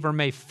a believer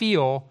may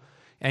feel,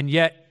 and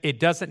yet it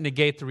doesn't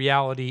negate the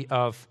reality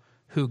of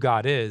who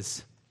God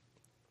is.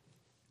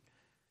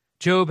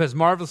 Job has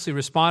marvelously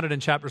responded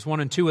in chapters 1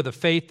 and 2 with a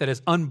faith that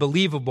is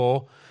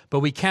unbelievable, but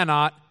we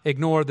cannot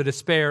ignore the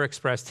despair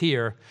expressed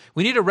here.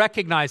 We need to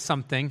recognize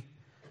something,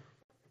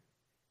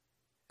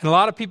 and a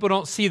lot of people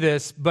don't see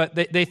this, but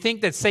they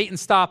think that Satan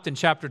stopped in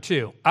chapter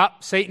 2.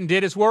 Satan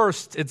did his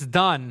worst. It's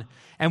done.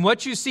 And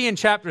what you see in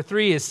chapter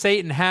 3 is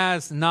Satan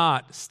has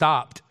not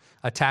stopped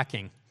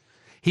attacking.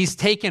 He's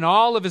taken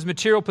all of his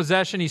material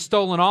possession. He's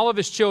stolen all of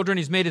his children.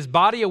 He's made his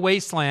body a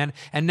wasteland.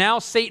 And now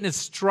Satan is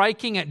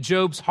striking at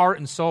Job's heart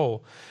and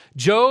soul.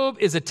 Satan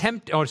is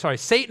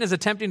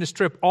attempting to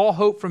strip all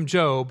hope from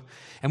Job.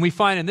 And we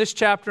find in this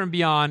chapter and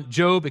beyond,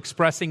 Job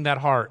expressing that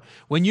heart.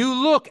 When you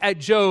look at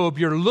Job,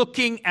 you're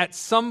looking at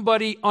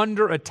somebody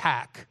under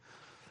attack.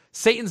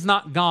 Satan's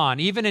not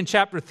gone. Even in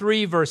chapter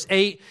 3, verse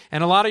 8,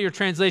 and a lot of your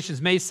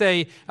translations may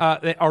say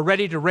they are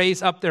ready to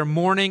raise up their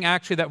mourning.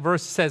 Actually, that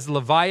verse says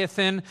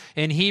Leviathan.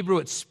 In Hebrew,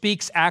 it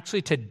speaks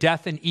actually to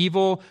death and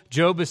evil.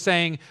 Job is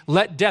saying,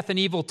 let death and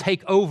evil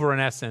take over in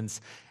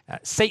essence.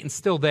 Satan's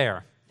still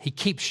there. He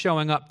keeps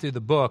showing up through the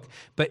book.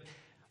 But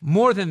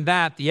more than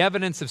that, the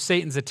evidence of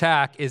Satan's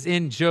attack is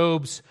in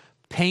Job's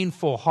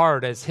painful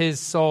heart as his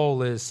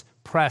soul is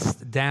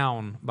pressed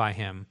down by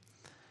him.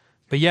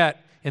 But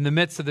yet, in the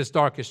midst of this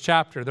darkest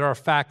chapter, there are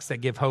facts that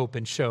give hope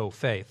and show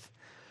faith.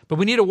 But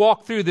we need to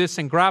walk through this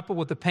and grapple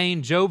with the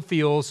pain Job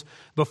feels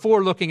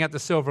before looking at the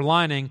silver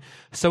lining.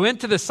 So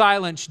into the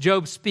silence,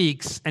 Job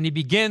speaks, and he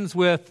begins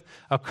with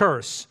a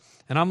curse.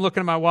 And I'm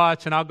looking at my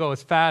watch, and I'll go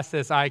as fast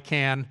as I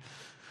can,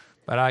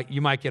 but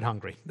you might get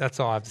hungry. That's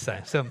all I have to say.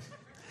 So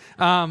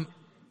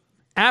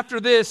after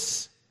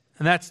this,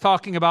 and that's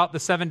talking about the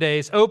 7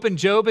 days, opened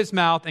Job his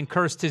mouth and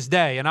cursed his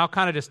day. And I'll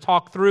kind of just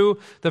talk through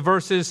the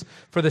verses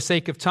for the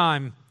sake of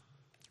time.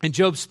 And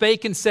Job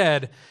spake and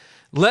said,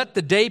 Let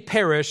the day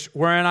perish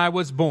wherein I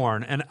was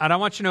born. And I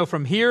want you to know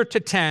from here to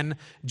 10,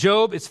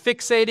 Job is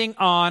fixating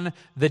on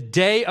the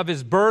day of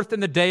his birth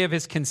and the day of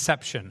his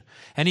conception.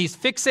 And he's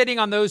fixating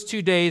on those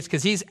 2 days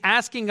because he's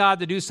asking God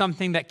to do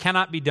something that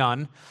cannot be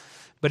done.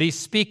 But he's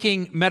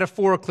speaking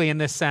metaphorically in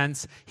this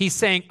sense. He's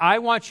saying, I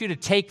want you to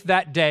take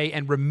that day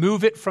and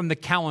remove it from the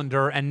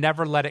calendar and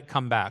never let it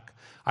come back.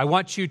 I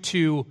want you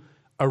to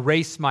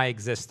erase my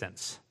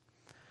existence.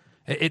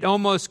 It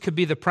almost could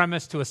be the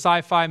premise to a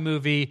sci-fi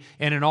movie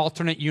in an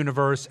alternate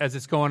universe as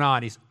it's going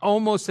on. He's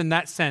almost in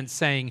that sense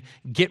saying,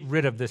 get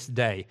rid of this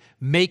day.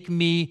 Make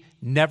me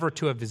never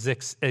to have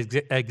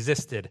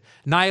existed.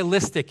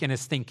 Nihilistic in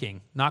his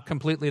thinking. Not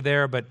completely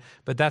there, but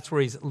that's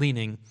where he's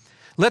leaning.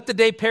 Let the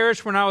day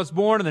perish when I was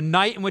born, and the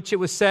night in which it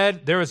was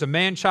said, there is a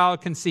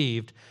man-child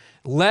conceived.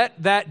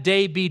 Let that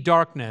day be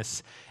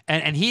darkness.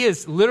 And he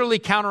is literally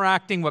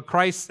counteracting what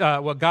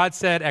God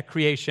said at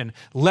creation.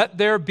 Let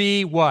there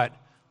be what?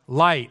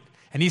 Light.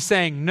 And he's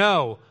saying,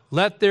 no,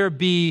 let there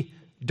be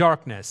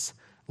darkness.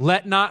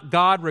 Let not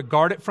God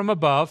regard it from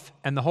above.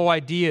 And the whole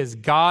idea is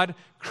God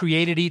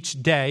created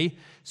each day,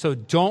 so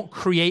don't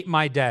create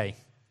my day.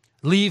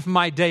 Leave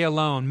my day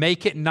alone.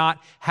 Make it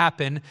not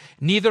happen.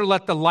 Neither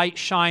let the light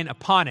shine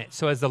upon it.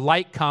 So as the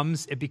light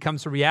comes, it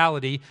becomes a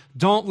reality.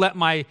 Don't let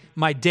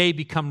my day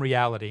become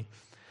reality.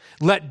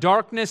 Let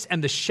darkness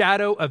and the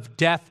shadow of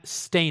death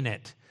stain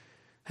it.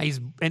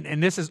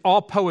 And this is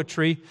all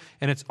poetry,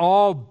 and it's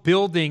all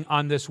building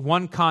on this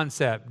one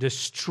concept.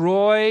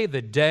 Destroy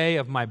the day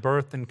of my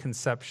birth and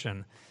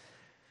conception.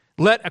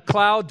 Let a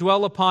cloud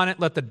dwell upon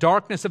it. Let the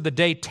darkness of the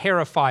day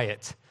terrify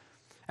it.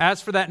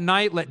 As for that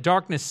night, let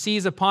darkness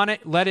seize upon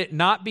it. Let it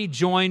not be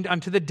joined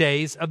unto the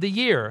days of the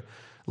year.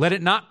 Let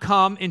it not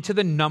come into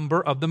the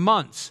number of the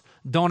months.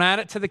 Don't add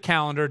it to the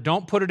calendar.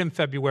 Don't put it in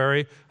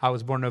February. I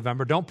was born in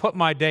November. Don't put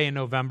my day in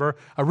November.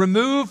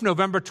 Remove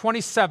November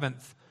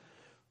 27th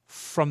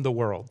from the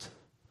world.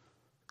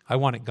 I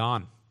want it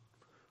gone.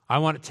 I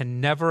want it to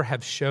never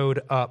have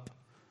showed up.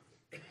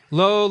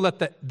 Lo,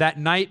 let that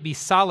night be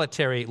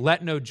solitary.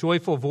 Let no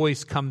joyful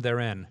voice come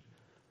therein.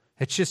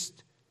 It's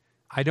just,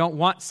 I don't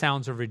want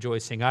sounds of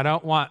rejoicing. I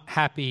don't want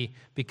happy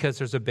because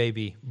there's a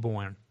baby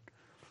born.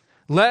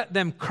 Let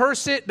them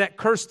curse it that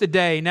curse the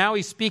day. Now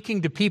he's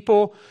speaking to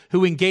people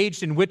who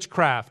engaged in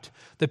witchcraft,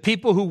 the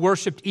people who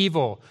worshiped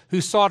evil,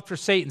 who sought for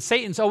Satan.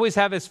 Satan's always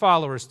have his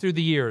followers through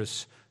the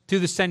years, through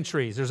the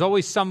centuries. There's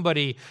always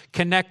somebody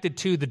connected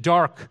to the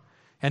dark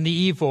and the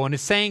evil, and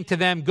is saying to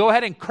them, go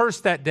ahead and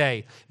curse that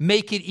day.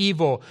 Make it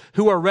evil.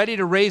 Who are ready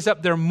to raise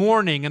up their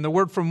mourning, and the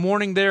word for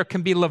mourning there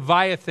can be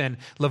Leviathan.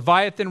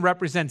 Leviathan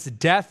represents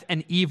death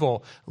and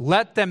evil.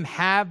 Let them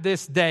have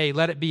this day.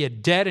 Let it be a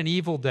dead and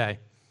evil day.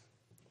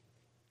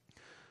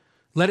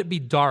 Let it be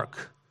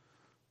dark.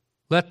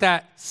 Let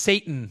that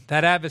Satan,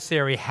 that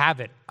adversary, have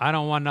it. I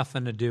don't want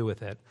nothing to do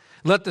with it.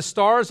 Let the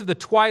stars of the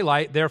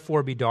twilight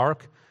therefore be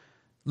dark.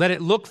 Let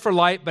it look for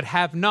light, but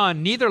have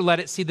none. Neither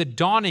let it see the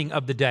dawning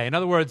of the day. In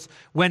other words,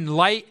 when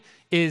light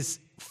is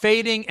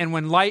fading and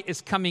when light is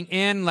coming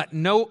in, let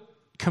no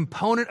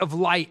component of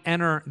light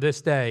enter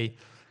this day.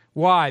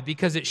 Why?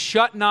 Because it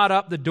shut not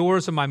up the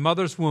doors of my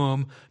mother's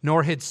womb,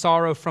 nor hid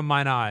sorrow from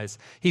mine eyes.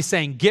 He's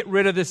saying, get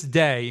rid of this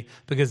day,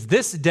 because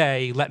this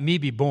day let me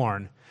be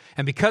born.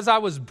 And because I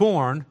was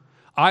born,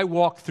 I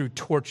walk through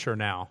torture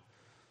now.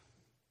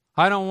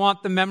 I don't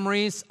want the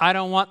memories. I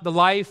don't want the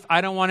life.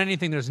 I don't want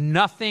anything. There's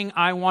nothing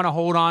I want to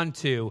hold on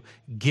to.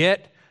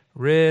 Get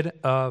rid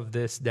of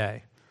this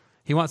day.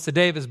 He wants the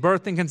day of his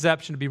birth and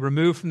conception to be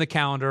removed from the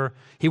calendar.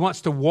 He wants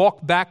to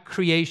walk back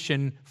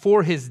creation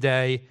for his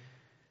day.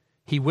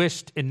 He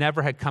wished it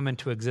never had come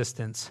into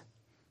existence.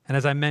 And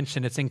as I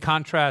mentioned, it's in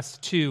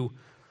contrast to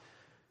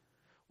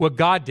what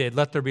God did.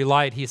 Let there be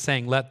light. He's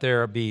saying, let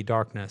there be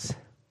darkness.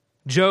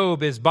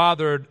 Job is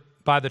bothered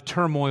by the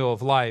turmoil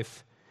of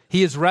life.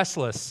 He is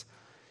restless.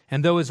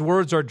 And though his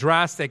words are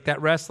drastic,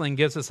 that wrestling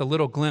gives us a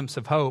little glimpse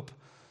of hope.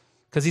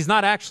 Because he's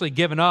not actually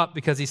given up,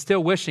 because he's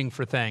still wishing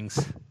for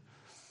things.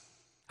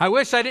 I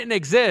wish I didn't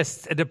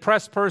exist. A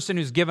depressed person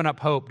who's given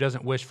up hope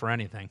doesn't wish for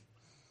anything.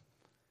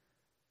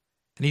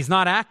 And he's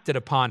not acted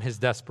upon his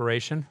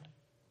desperation.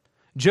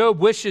 Job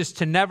wishes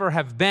to never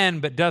have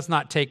been, but does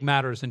not take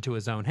matters into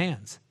his own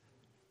hands.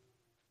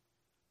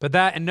 But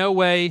that in no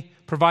way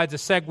provides a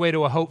segue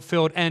to a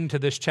hope-filled end to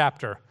this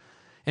chapter.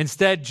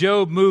 Instead,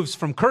 Job moves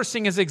from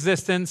cursing his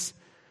existence,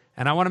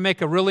 and I want to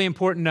make a really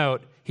important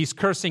note. He's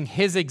cursing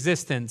his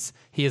existence.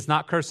 He is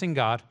not cursing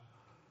God.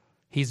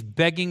 He's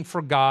begging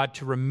for God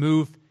to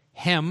remove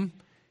him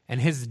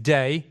and his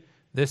day,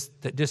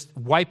 just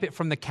wipe it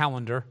from the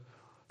calendar.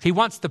 He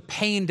wants the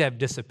pain to have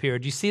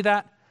disappeared. Do you see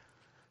that?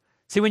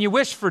 See, when you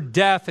wish for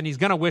death, and he's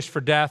going to wish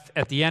for death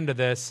at the end of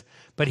this,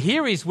 but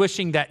here he's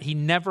wishing that he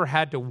never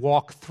had to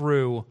walk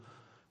through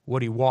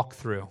what he walked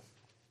through.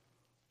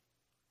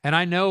 And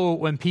I know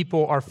when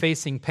people are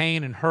facing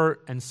pain and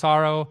hurt and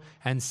sorrow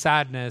and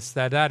sadness,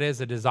 that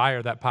is a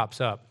desire that pops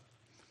up.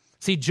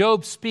 See,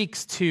 Job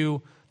speaks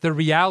to the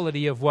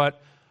reality of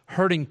what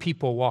hurting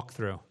people walk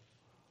through.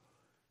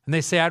 And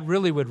they say, I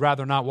really would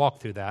rather not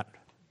walk through that.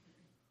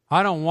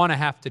 I don't want to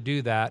have to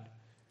do that.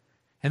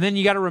 And then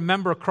you got to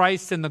remember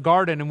Christ in the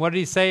garden. And what did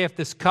he say? If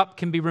this cup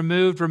can be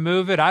removed,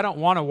 remove it. I don't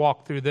want to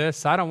walk through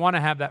this. I don't want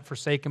to have that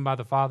forsaken by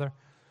the Father.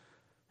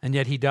 And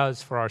yet he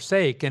does for our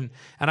sake. And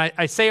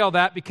I say all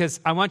that because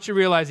I want you to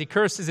realize he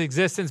curses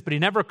existence, but he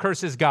never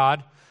curses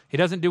God. He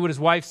doesn't do what his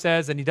wife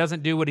says, and he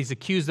doesn't do what he's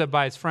accused of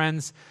by his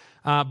friends.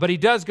 But he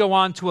does go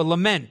on to a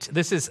lament.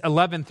 This is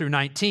 11 through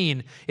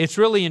 19. It's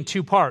really in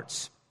two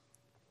parts.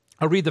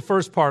 I'll read the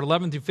first part,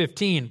 11 through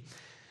 15.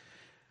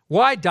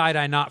 Why died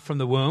I not from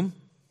the womb?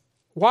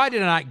 Why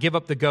did I not give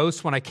up the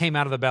ghost when I came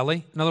out of the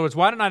belly? In other words,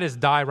 why didn't I just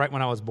die right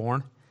when I was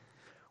born?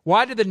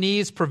 Why did the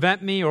knees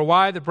prevent me, or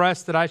why the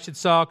breast that I should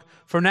suck?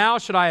 For now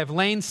should I have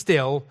lain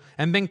still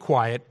and been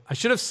quiet. I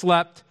should have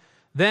slept,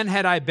 then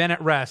had I been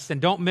at rest.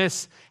 And don't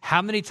miss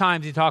how many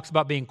times he talks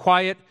about being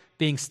quiet,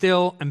 being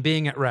still, and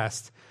being at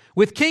rest.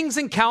 With kings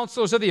and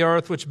counselors of the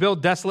earth, which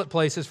build desolate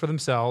places for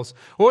themselves,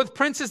 or with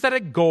princes that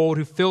had gold,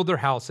 who filled their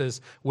houses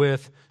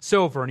with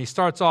silver. And he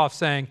starts off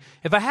saying,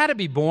 if I had to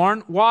be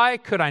born, why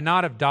could I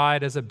not have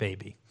died as a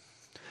baby?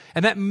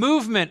 And that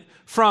movement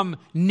from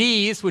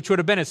knees, which would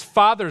have been his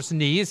father's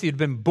knees, he'd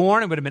been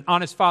born and would have been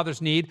on his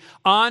father's knee,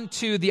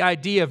 onto the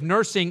idea of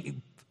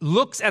nursing,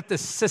 looks at the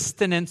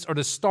sustenance or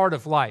the start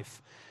of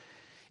life.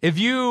 If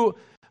you,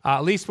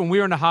 at least when we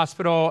were in the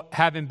hospital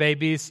having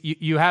babies,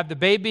 you have the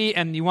baby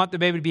and you want the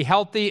baby to be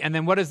healthy, and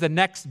then what is the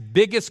next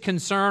biggest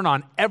concern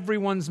on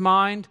everyone's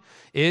mind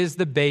is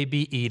the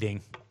baby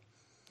eating.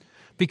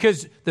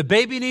 Because the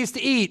baby needs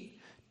to eat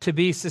to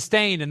be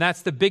sustained, and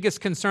that's the biggest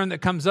concern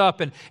that comes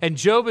up. And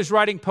Job is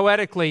writing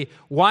poetically,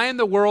 why in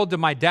the world did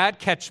my dad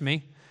catch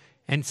me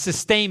and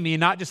sustain me and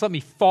not just let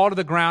me fall to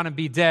the ground and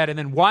be dead? And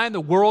then why in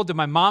the world did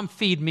my mom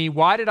feed me?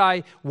 Why did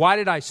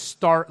I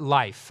start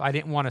life? I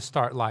didn't want to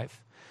start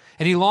life.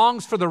 And he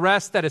longs for the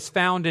rest that is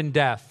found in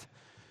death.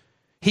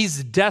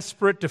 He's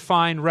desperate to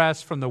find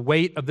rest from the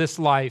weight of this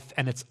life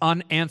and its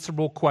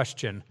unanswerable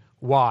question,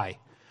 why?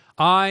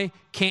 I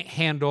can't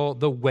handle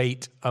the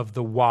weight of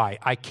the why.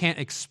 I can't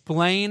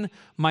explain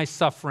my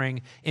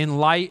suffering in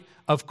light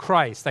of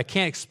Christ. I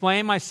can't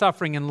explain my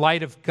suffering in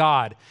light of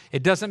God.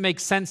 It doesn't make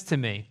sense to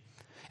me.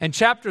 And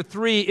chapter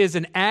 3 is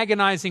an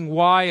agonizing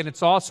why, and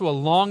it's also a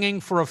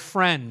longing for a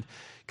friend.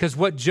 Because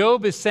what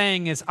Job is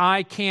saying is,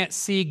 I can't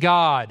see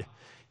God,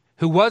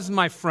 who was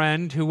my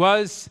friend, who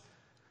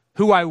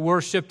I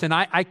worshiped, and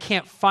I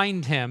can't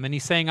find him. And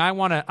he's saying, I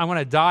want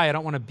to die. I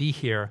don't want to be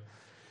here.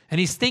 And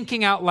he's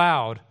thinking out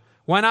loud,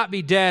 why not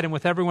be dead and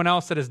with everyone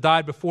else that has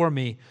died before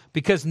me?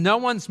 Because no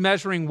one's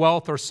measuring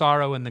wealth or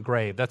sorrow in the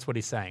grave. That's what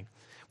he's saying.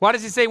 Why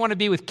does he say he want to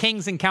be with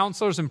kings and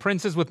counselors and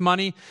princes with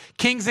money?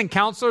 Kings and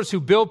counselors who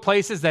build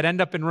places that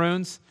end up in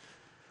ruins?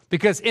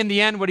 Because in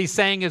the end, what he's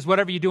saying is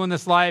whatever you do in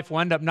this life will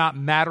end up not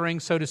mattering,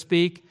 so to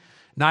speak.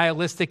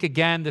 Nihilistic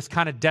again, this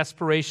kind of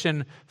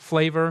desperation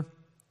flavor.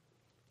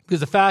 Because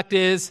the fact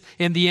is,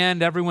 in the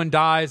end, everyone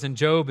dies and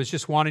Job is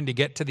just wanting to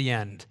get to the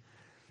end.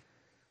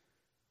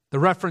 The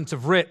reference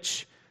of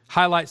rich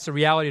highlights the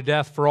reality of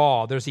death for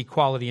all. There's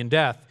equality in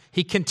death.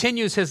 He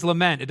continues his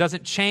lament. It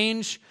doesn't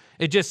change.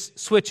 It just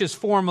switches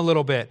form a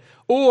little bit.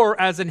 Or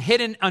as an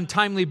hidden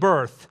untimely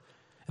birth.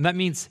 And that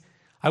means,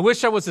 I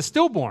wish I was a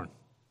stillborn.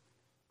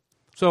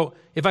 So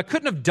if I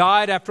couldn't have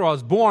died after I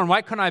was born,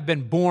 why couldn't I have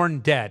been born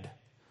dead?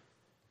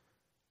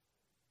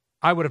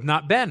 I would have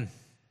not been.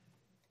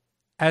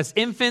 As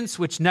infants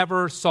which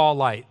never saw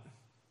light.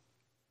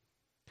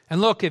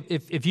 And look,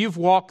 if you've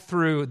walked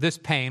through this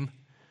pain,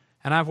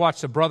 and I've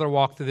watched a brother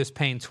walk through this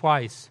pain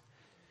twice,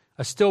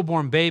 a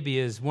stillborn baby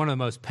is one of the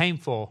most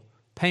painful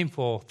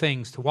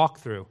things to walk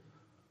through.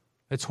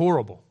 It's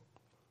horrible.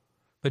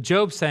 But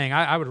Job's saying,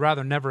 I would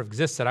rather never have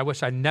existed. I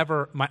wish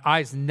my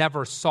eyes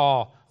never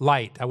saw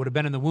light. I would have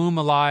been in the womb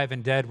alive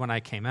and dead when I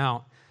came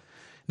out.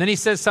 Then he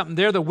says something,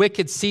 there the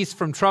wicked cease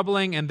from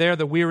troubling, and there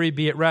the weary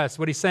be at rest.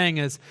 What he's saying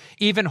is,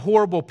 even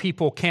horrible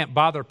people can't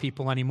bother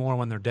people anymore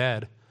when they're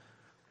dead.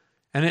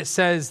 And it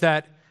says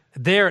that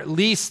there at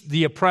least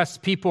the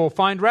oppressed people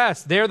find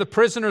rest. There the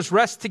prisoners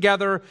rest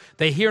together.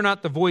 They hear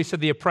not the voice of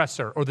the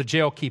oppressor or the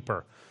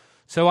jailkeeper.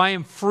 So I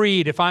am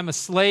freed. If I'm a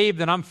slave,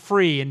 then I'm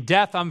free. In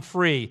death, I'm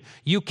free.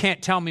 You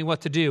can't tell me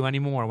what to do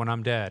anymore when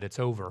I'm dead. It's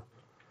over.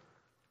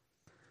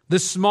 The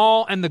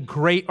small and the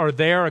great are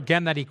there.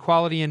 Again, that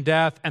equality in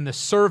death. And the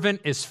servant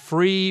is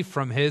free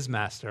from his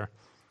master.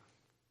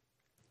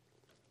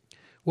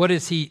 What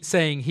is he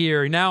saying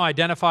here? He now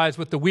identifies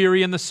with the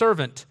weary and the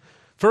servant.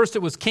 First,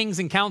 it was kings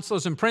and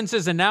counselors and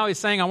princes, and now he's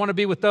saying, I want to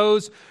be with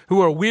those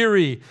who are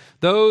weary,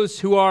 those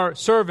who are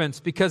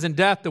servants, because in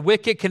death the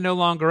wicked can no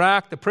longer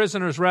act, the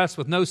prisoners rest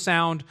with no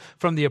sound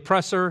from the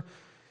oppressor.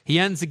 He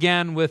ends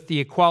again with the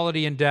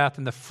equality in death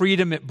and the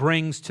freedom it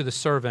brings to the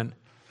servant.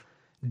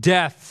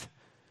 Death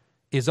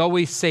is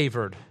always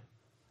savored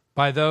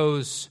by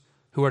those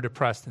who are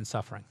depressed and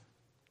suffering.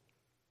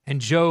 And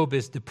Job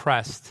is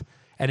depressed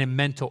and in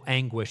mental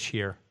anguish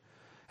here.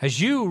 As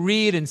you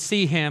read and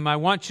see him, I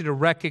want you to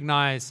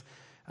recognize,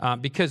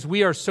 because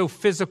we are so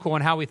physical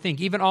in how we think,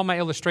 even all my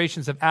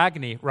illustrations of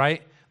agony,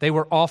 right? They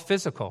were all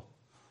physical.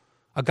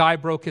 A guy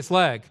broke his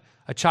leg.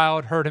 a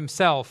child hurt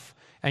himself,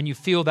 and you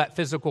feel that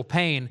physical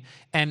pain.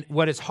 And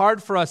what is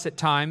hard for us at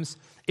times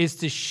is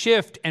to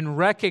shift and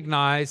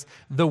recognize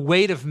the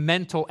weight of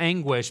mental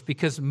anguish,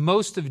 because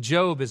most of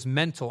Job is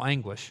mental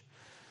anguish.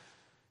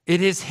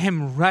 It is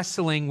him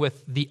wrestling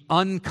with the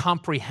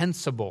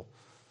incomprehensible.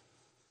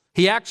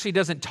 He actually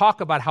doesn't talk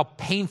about how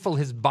painful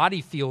his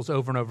body feels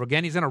over and over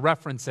again. He's going to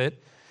reference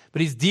it,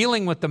 but he's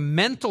dealing with the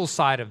mental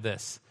side of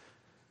this.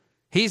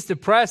 He's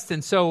depressed,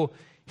 and so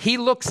he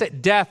looks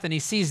at death and he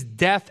sees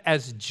death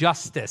as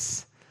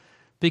justice,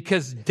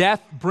 because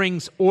death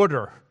brings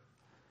order.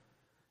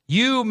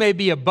 You may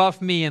be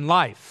above me in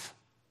life.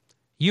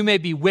 You may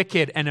be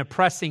wicked and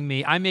oppressing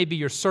me. I may be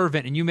your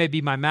servant and you may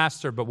be my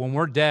master, but when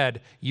we're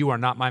dead, you are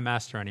not my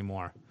master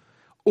anymore.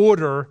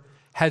 Order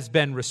has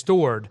been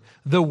restored.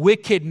 The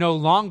wicked no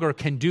longer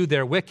can do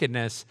their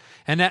wickedness.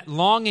 And that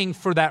longing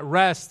for that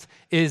rest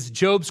is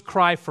Job's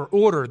cry for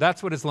order.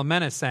 That's what his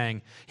lament is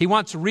saying. He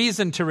wants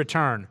reason to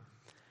return.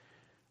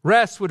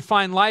 Rest would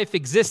find life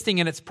existing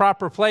in its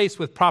proper place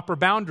with proper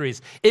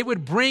boundaries. It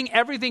would bring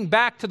everything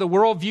back to the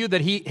worldview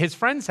that his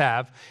friends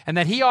have and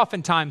that he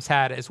oftentimes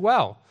had as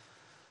well.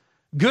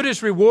 Good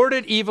is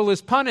rewarded, evil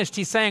is punished.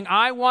 He's saying,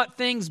 I want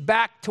things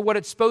back to what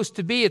it's supposed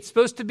to be. It's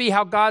supposed to be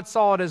how God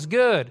saw it as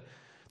good.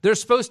 There's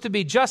supposed to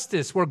be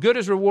justice where good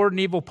is rewarded and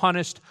evil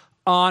punished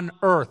on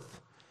earth.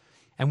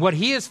 And what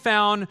he has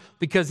found,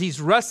 because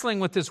he's wrestling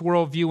with this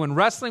worldview and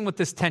wrestling with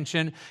this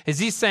tension, is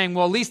he's saying,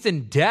 well, at least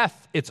in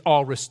death, it's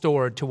all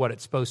restored to what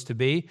it's supposed to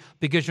be,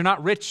 because you're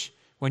not rich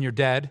when you're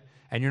dead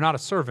and you're not a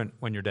servant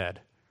when you're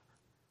dead.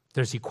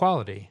 There's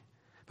equality.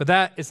 But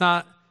that is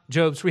not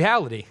Job's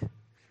reality.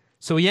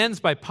 So he ends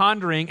by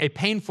pondering a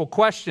painful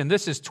question.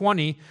 This is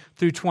 20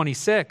 through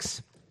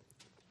 26.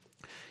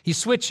 He's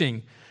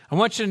switching. I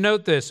want you to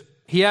note this.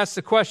 He asks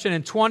a question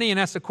in 20 and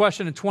asks a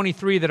question in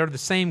 23 that are the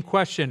same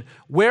question.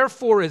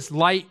 Wherefore is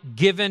light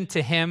given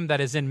to him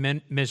that is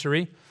in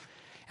misery?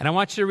 And I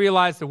want you to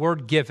realize the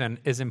word given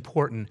is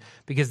important,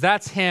 because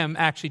that's him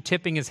actually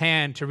tipping his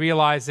hand to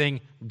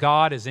realizing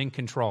God is in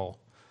control.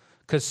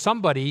 Because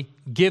somebody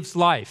gives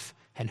life.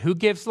 And who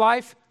gives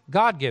life?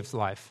 God gives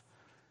life.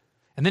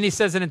 And then he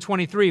says it in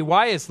 23,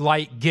 why is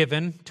light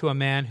given to a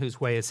man whose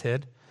way is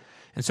hid?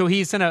 And so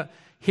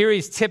here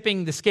he's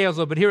tipping the scales a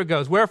little bit. Here it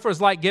goes. Wherefore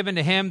is light given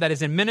to him that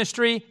is in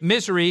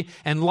misery,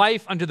 and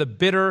life unto the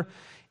bitter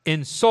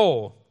in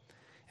soul.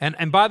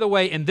 And by the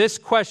way, in this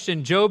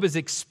question, Job is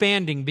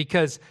expanding,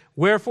 because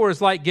wherefore is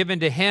light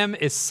given to him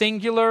is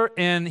singular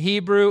in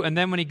Hebrew. And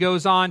then when he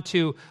goes on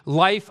to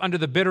life unto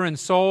the bitter in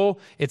soul,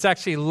 it's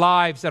actually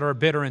lives that are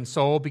bitter in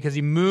soul, because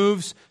he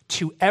moves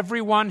to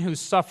everyone who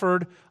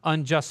suffered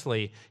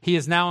unjustly. He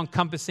is now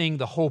encompassing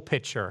the whole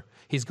picture.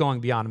 He's going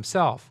beyond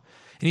himself.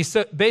 And he's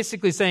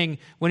basically saying,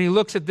 when he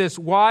looks at this,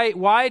 why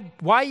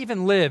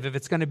even live if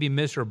it's going to be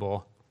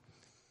miserable?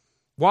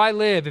 Why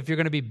live if you're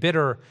going to be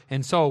bitter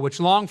in soul, which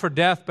long for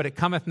death, but it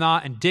cometh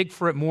not, and dig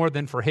for it more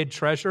than for hid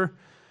treasure,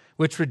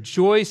 which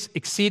rejoice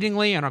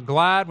exceedingly and are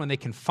glad when they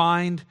can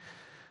find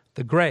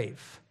the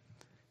grave.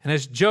 And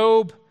as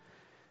Job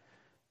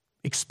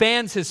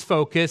expands his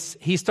focus,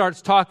 he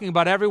starts talking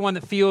about everyone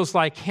that feels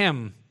like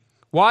him.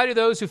 Why do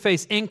those who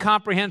face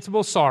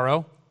incomprehensible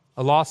sorrow,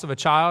 a loss of a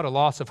child, a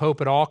loss of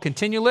hope at all,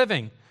 continue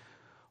living?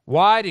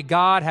 Why did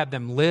God have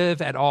them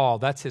live at all?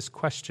 That's his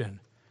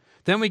question.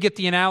 Then we get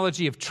the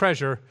analogy of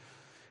treasure,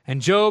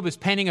 and Job is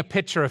painting a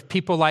picture of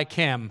people like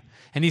him,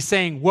 and he's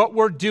saying what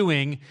we're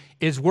doing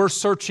is we're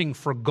searching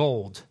for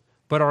gold,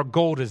 but our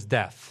gold is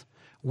death.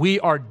 We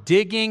are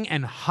digging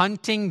and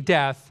hunting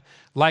death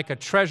like a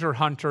treasure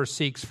hunter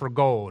seeks for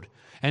gold.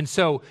 And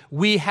so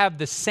we have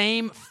the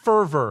same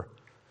fervor.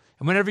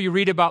 And whenever you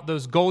read about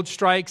those gold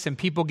strikes and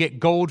people get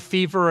gold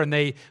fever and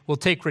they will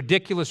take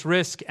ridiculous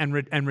risk and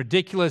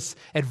ridiculous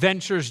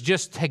adventures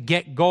just to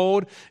get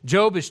gold,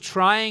 Job is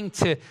trying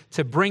to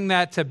bring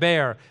that to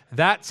bear.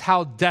 That's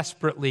how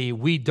desperately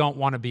we don't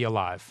want to be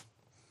alive.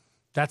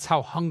 That's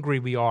how hungry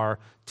we are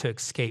to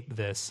escape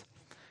this.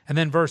 And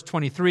then verse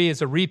 23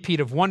 is a repeat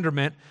of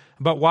wonderment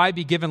about why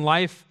be given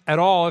life at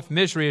all if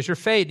misery is your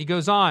fate. He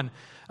goes on,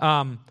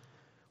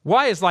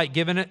 why is light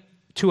given it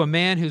to a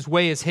man whose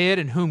way is hid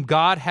and whom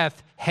God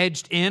hath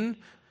hedged in?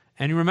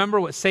 And you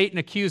remember what Satan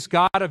accused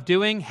God of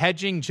doing,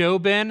 hedging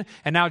Job in.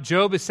 And now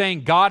Job is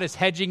saying God is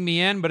hedging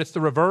me in, but it's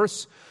the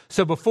reverse.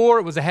 So before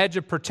it was a hedge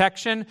of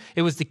protection.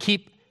 It was to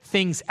keep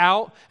things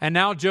out. And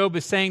now Job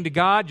is saying to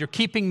God, you're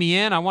keeping me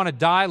in. I want to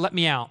die. Let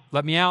me out.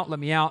 Let me out. Let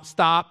me out.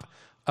 Stop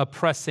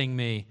oppressing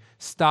me.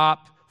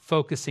 Stop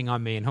focusing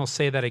on me. And he'll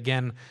say that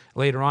again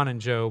later on in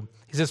Job.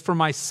 He says, for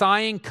my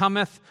sighing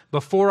cometh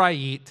before I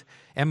eat,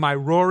 and my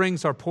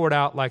roarings are poured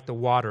out like the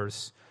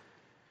waters.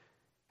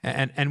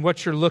 And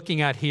what you're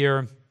looking at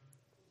here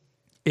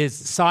is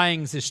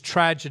sighings is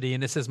tragedy.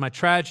 And it says, my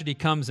tragedy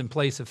comes in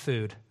place of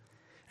food.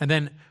 And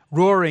then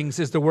roarings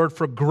is the word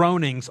for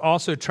groanings,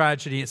 also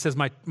tragedy. It says,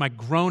 my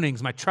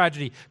groanings, my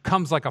tragedy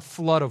comes like a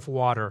flood of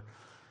water.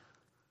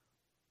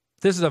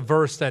 This is a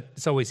verse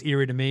that's always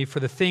eerie to me.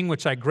 For the thing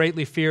which I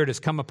greatly feared has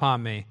come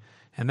upon me,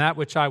 and that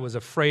which I was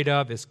afraid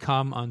of is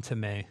come unto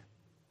me.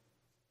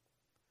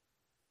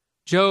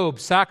 Job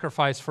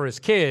sacrificed for his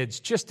kids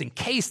just in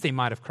case they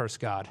might have cursed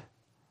God.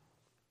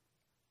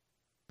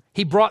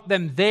 He brought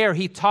them there.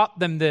 He taught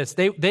them this.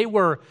 They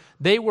were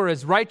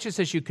as righteous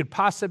as you could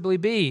possibly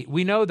be.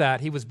 We know that.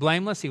 He was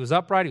blameless. He was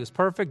upright. He was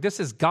perfect. This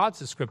is God's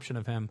description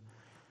of him.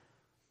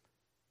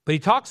 But he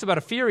talks about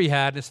a fear he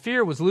had. His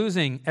fear was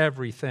losing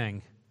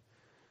everything,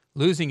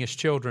 losing his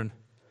children.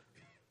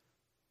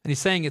 And he's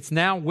saying, it's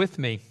now with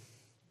me.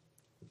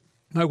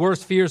 My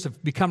worst fears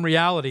have become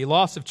reality.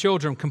 Loss of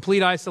children,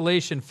 complete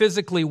isolation,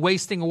 physically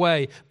wasting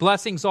away,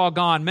 blessings all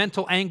gone,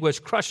 mental anguish,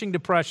 crushing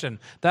depression.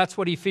 That's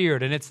what he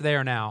feared, and it's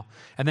there now.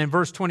 And then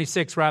verse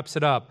 26 wraps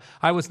it up.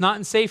 I was not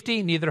in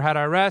safety, neither had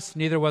I rest,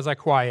 neither was I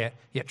quiet,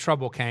 yet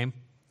trouble came.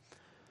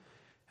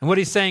 And what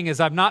he's saying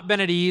is, I've not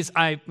been at ease,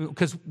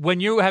 because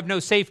when you have no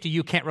safety,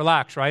 you can't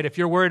relax, right? If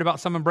you're worried about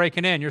someone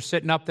breaking in, you're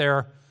sitting up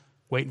there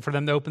waiting for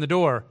them to open the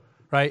door,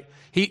 right?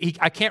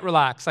 I can't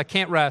relax, I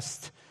can't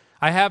rest.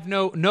 I have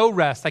no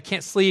rest. I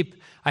can't sleep.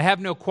 I have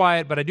no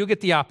quiet, but I do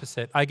get the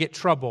opposite. I get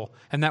trouble.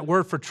 And that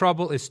word for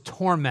trouble is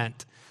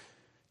torment.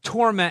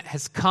 Torment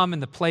has come in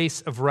the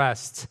place of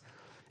rest.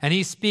 And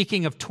he's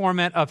speaking of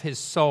torment of his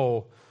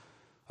soul.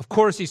 Of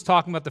course, he's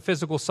talking about the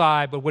physical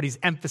side, but what he's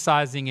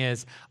emphasizing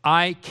is,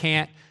 I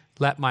can't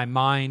let my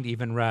mind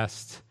even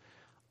rest.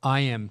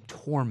 I am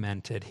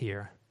tormented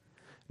here.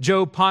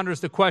 Job ponders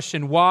the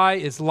question, why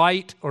is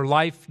light or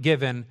life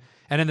given?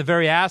 And in the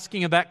very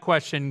asking of that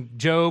question,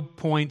 Job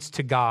points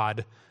to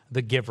God,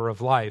 the giver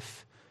of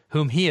life,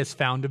 whom he has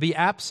found to be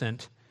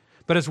absent.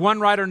 But as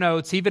one writer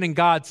notes, even in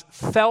God's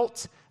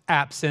felt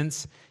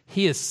absence,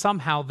 he is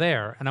somehow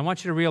there. And I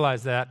want you to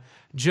realize that.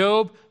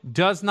 Job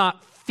does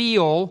not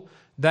feel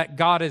that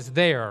God is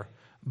there.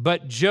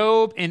 But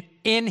Job,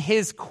 in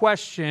his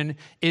question,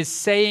 is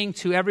saying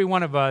to every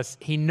one of us,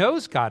 he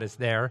knows God is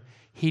there.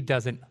 He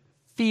doesn't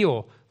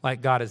feel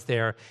like God is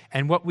there.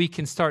 And what we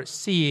can start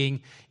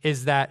seeing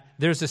is that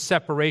there's a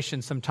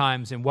separation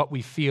sometimes in what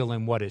we feel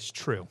and what is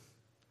true.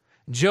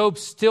 Job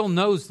still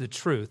knows the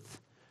truth.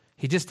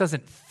 He just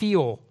doesn't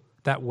feel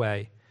that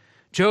way.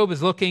 Job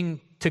is looking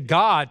to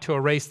God to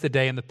erase the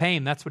day and the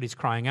pain. That's what he's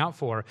crying out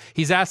for.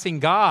 He's asking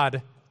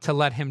God to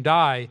let him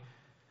die.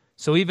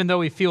 So even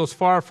though he feels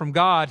far from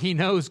God, he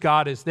knows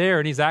God is there,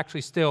 and he's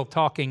actually still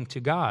talking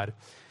to God.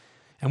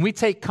 And we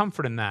take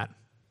comfort in that.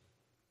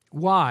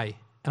 Why?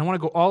 And I want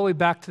to go all the way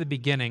back to the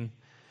beginning.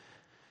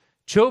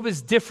 Job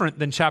is different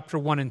than chapter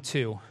 1 and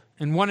 2.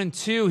 In 1 and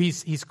 2,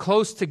 he's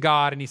close to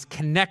God and he's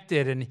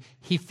connected and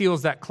he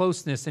feels that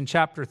closeness. In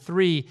chapter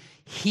 3,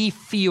 he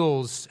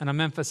feels, and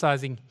I'm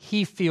emphasizing,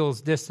 he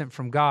feels distant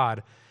from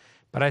God.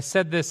 But I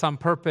said this on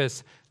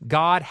purpose,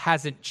 God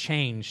hasn't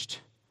changed.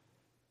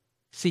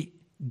 See,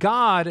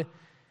 God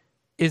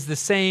is the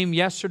same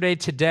yesterday,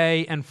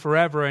 today, and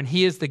forever, and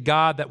he is the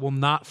God that will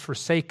not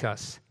forsake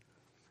us.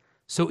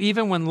 So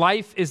even when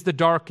life is the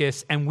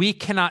darkest and we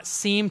cannot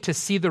seem to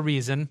see the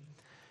reason,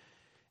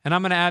 and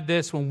I'm going to add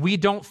this, when we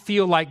don't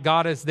feel like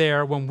God is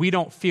there, when we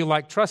don't feel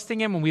like trusting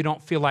him, when we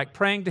don't feel like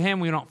praying to him,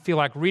 we don't feel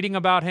like reading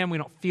about him, we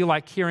don't feel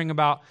like hearing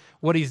about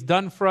what he's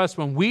done for us,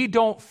 when we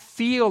don't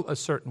feel a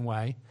certain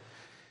way,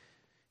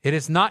 it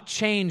has not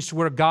changed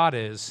where God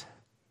is.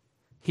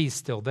 He's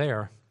still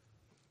there.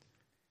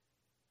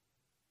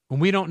 When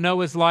we don't know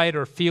his light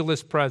or feel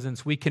his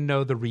presence, we can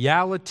know the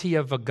reality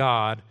of a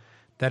God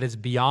that is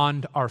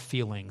beyond our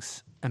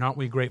feelings. And aren't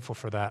we grateful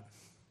for that?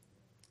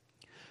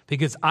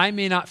 Because I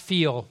may not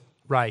feel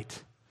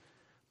right,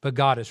 but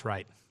God is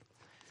right.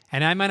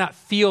 And I might not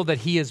feel that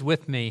he is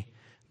with me,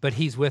 but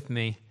he's with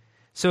me.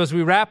 So as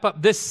we wrap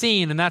up this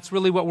scene, and that's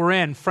really what we're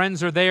in,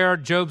 friends are there,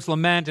 Job's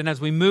lament, and as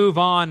we move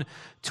on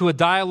to a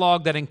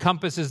dialogue that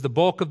encompasses the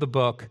bulk of the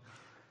book,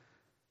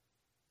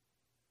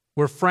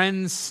 where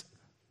friends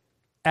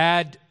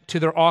add to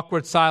their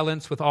awkward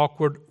silence with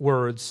awkward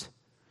words.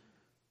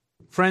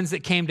 Friends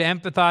that came to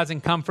empathize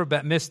and comfort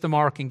but missed the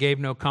mark and gave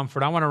no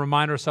comfort. I want to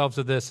remind ourselves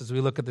of this as we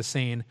look at the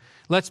scene.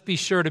 Let's be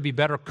sure to be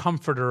better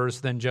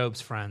comforters than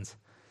Job's friends.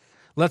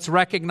 Let's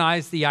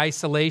recognize the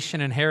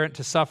isolation inherent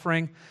to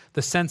suffering,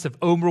 the sense of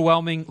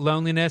overwhelming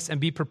loneliness, and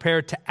be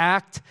prepared to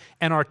act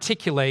and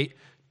articulate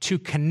to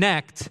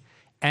connect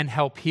and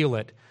help heal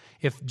it.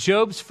 If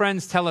Job's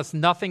friends tell us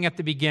nothing at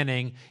the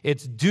beginning,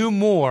 it's do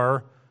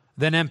more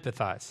than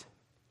empathize.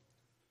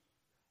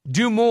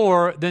 Do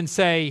more than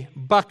say,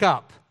 buck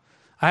up.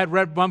 I had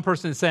read one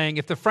person saying,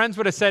 if the friends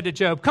would have said to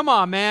Job, come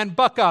on, man,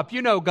 buck up.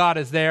 You know God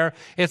is there.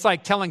 It's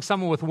like telling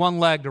someone with one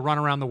leg to run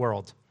around the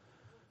world.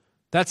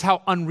 That's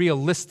how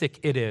unrealistic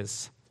it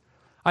is.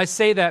 I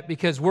say that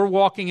because we're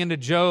walking into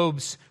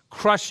Job's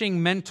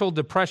crushing mental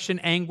depression,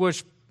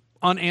 anguish,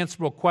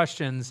 unanswerable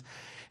questions.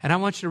 And I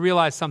want you to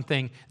realize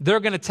something. They're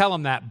going to tell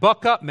him that.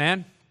 Buck up,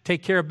 man.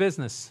 Take care of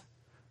business.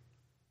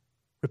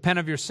 Repent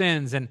of your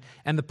sins. And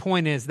the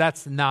point is,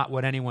 that's not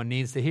what anyone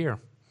needs to hear.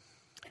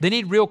 They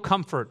need real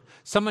comfort,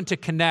 someone to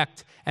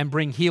connect and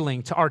bring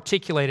healing, to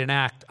articulate and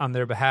act on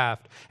their behalf.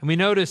 And we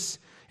notice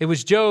It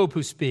was Job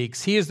who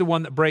speaks. He is the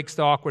one that breaks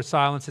the awkward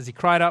silence as he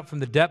cried out from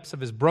the depths of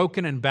his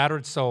broken and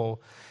battered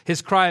soul.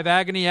 His cry of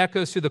agony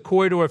echoes through the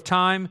corridor of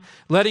time,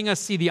 letting us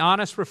see the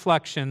honest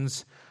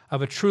reflections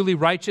of a truly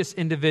righteous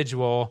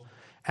individual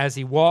as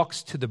he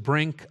walks to the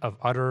brink of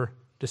utter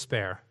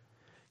despair.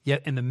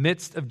 Yet in the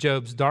midst of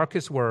Job's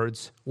darkest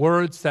words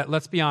that,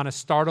 let's be honest,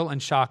 startle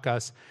and shock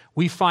us,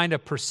 we find a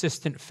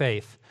persistent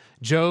faith.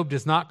 Job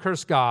does not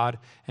curse God,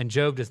 and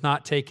Job does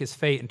not take his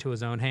fate into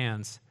his own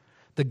hands.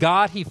 The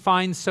God he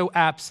finds so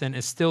absent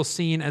is still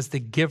seen as the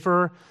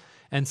giver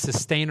and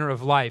sustainer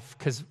of life.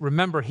 Because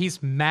remember,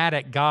 he's mad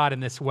at God in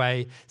this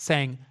way,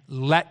 saying,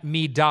 let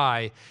me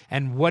die.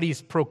 And what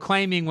he's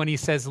proclaiming when he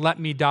says, let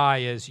me die,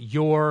 is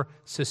you're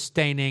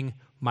sustaining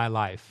my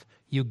life.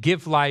 You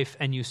give life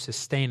and you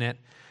sustain it.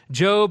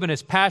 Job, in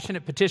his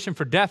passionate petition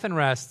for death and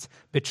rest,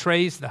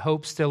 betrays the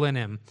hope still in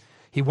him.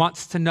 He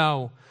wants to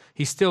know.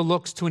 He still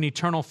looks to an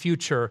eternal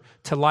future,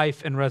 to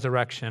life and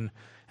resurrection.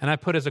 And I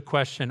put as a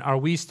question, are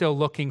we still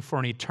looking for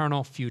an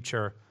eternal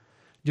future?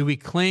 Do we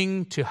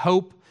cling to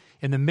hope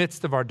in the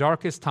midst of our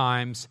darkest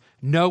times,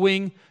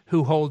 knowing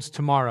who holds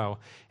tomorrow?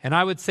 And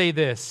I would say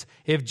this,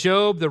 if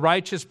Job, the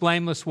righteous,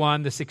 blameless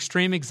one, this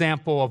extreme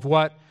example of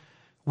what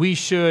we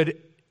should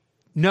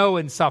know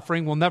in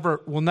suffering, we'll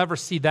never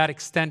see that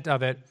extent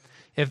of it.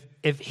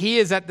 If he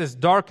is at this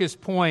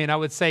darkest point, I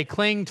would say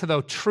cling to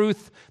the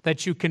truth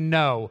that you can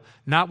know,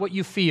 not what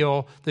you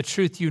feel, the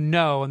truth you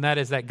know, and that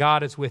is that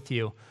God is with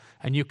you.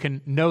 And you can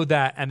know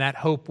that, and that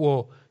hope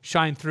will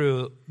shine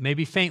through,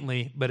 maybe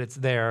faintly, but it's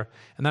there.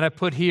 And then I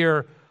put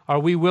here, are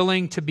we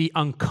willing to be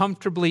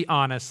uncomfortably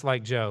honest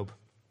like Job?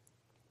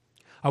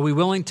 Are we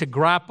willing to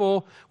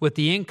grapple with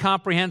the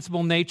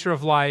incomprehensible nature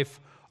of life,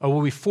 or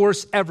will we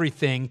force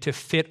everything to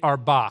fit our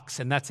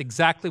box? And that's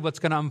exactly what's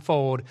going to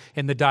unfold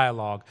in the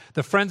dialogue.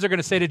 The friends are going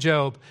to say to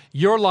Job,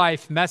 your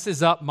life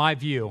messes up my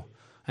view.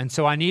 And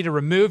so I need to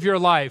remove your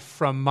life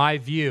from my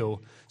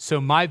view so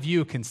my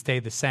view can stay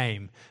the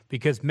same.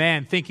 Because,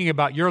 man, thinking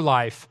about your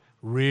life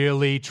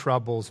really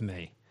troubles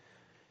me.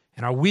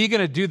 And are we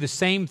going to do the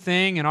same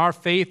thing in our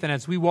faith? And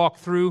as we walk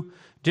through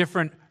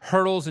different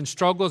hurdles and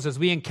struggles, as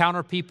we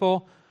encounter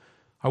people,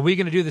 are we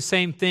going to do the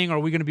same thing, or are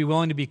we going to be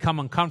willing to become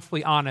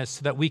uncomfortably honest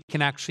so that we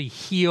can actually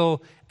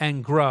heal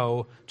and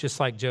grow just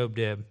like Job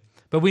did?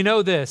 But we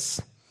know this.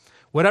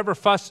 Whatever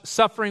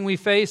suffering we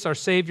face, our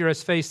Savior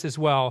has faced as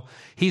well.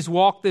 He's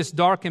walked this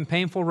dark and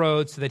painful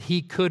road so that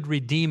he could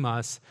redeem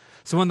us.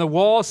 So when the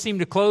walls seem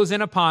to close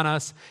in upon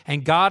us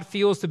and God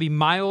feels to be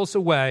miles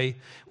away,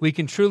 we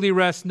can truly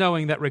rest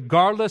knowing that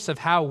regardless of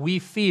how we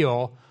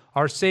feel,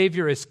 our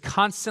Savior is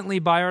constantly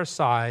by our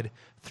side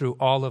through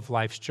all of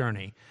life's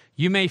journey.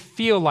 You may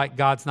feel like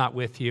God's not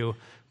with you,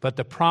 but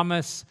the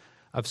promise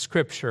of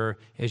Scripture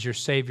is your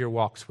Savior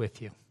walks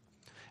with you.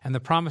 And the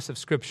promise of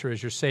Scripture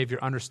is your Savior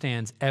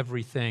understands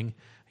everything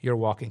you're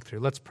walking through.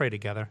 Let's pray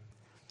together.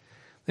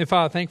 Dear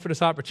Father, thank you for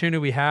this opportunity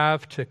we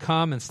have to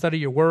come and study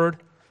your word.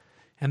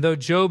 And though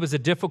Job is a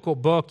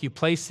difficult book, you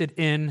place it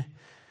in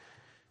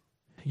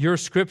your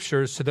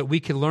Scriptures so that we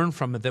can learn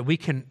from it, that we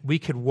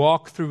could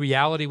walk through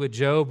reality with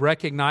Job,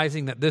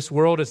 recognizing that this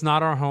world is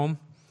not our home.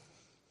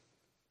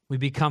 We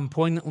become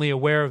poignantly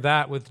aware of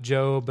that with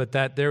Job, but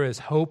that there is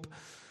hope,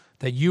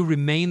 that you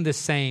remain the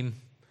same.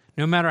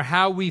 No matter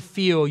how we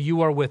feel,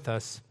 you are with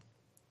us.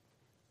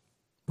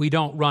 We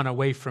don't run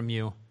away from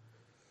you.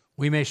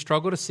 We may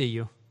struggle to see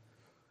you.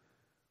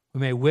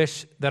 We may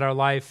wish that our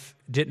life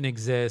didn't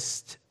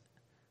exist,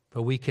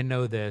 but we can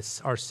know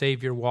this. Our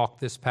Savior walked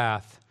this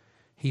path.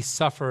 He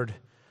suffered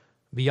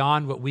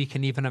beyond what we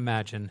can even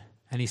imagine,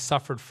 and he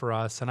suffered for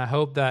us. And I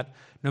hope that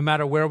no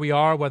matter where we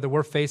are, whether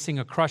we're facing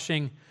a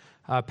crushing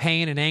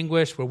pain and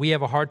anguish, where we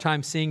have a hard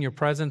time seeing your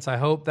presence, I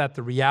hope that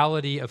the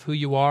reality of who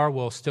you are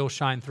will still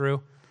shine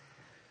through.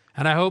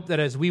 And I hope that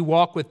as we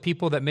walk with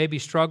people that may be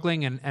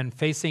struggling and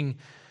facing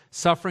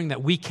suffering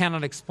that we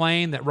cannot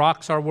explain, that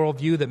rocks our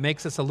worldview, that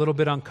makes us a little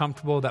bit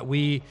uncomfortable, that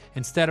we,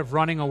 instead of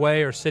running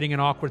away or sitting in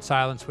awkward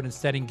silence, would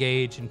instead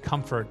engage in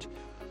comfort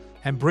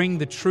and bring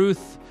the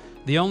truth,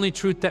 the only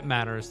truth that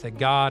matters, that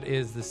God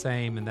is the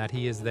same and that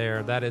he is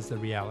there. That is the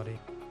reality.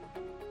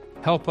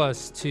 Help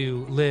us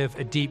to live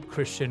a deep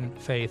Christian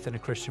faith and a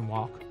Christian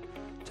walk,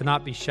 to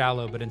not be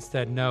shallow, but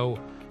instead know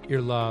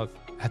your love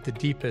at the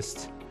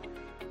deepest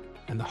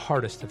and the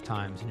hardest of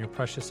times. In your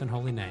precious and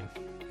holy name,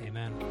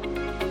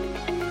 amen.